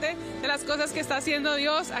contarte de las cosas que está haciendo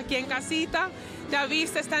Dios aquí en casita. Ya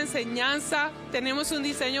viste esta enseñanza, tenemos un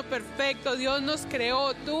diseño perfecto, Dios nos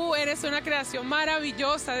creó, tú eres una creación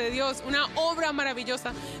maravillosa de Dios, una obra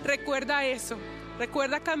maravillosa. Recuerda eso.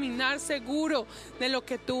 Recuerda caminar seguro de lo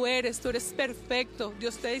que tú eres perfecto,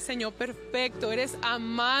 Dios te diseñó perfecto, eres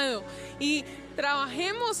amado. Y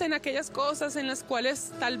trabajemos en aquellas cosas en las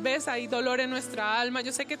cuales tal vez hay dolor en nuestra alma.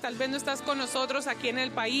 Yo sé que tal vez no estás con nosotros aquí en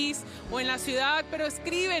el país o en la ciudad, pero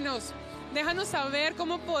escríbenos Déjanos saber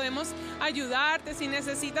cómo podemos ayudarte. Si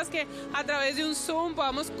necesitas que a través de un Zoom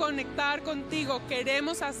podamos conectar contigo,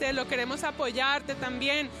 queremos hacerlo, queremos apoyarte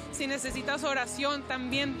también. Si necesitas oración,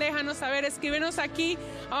 también déjanos saber. Escríbenos aquí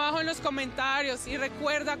abajo en los comentarios y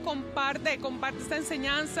recuerda, comparte esta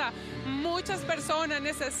enseñanza. Muchas personas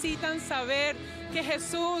necesitan saber que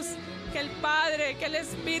Jesús, que el Padre, que el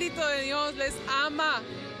Espíritu de Dios les ama,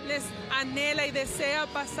 les anhela y desea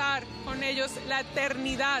pasar con ellos la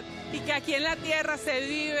eternidad, y que aquí en la tierra se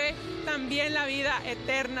vive también la vida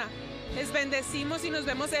eterna. Les bendecimos y nos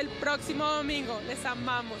vemos el próximo domingo. Les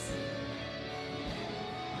amamos.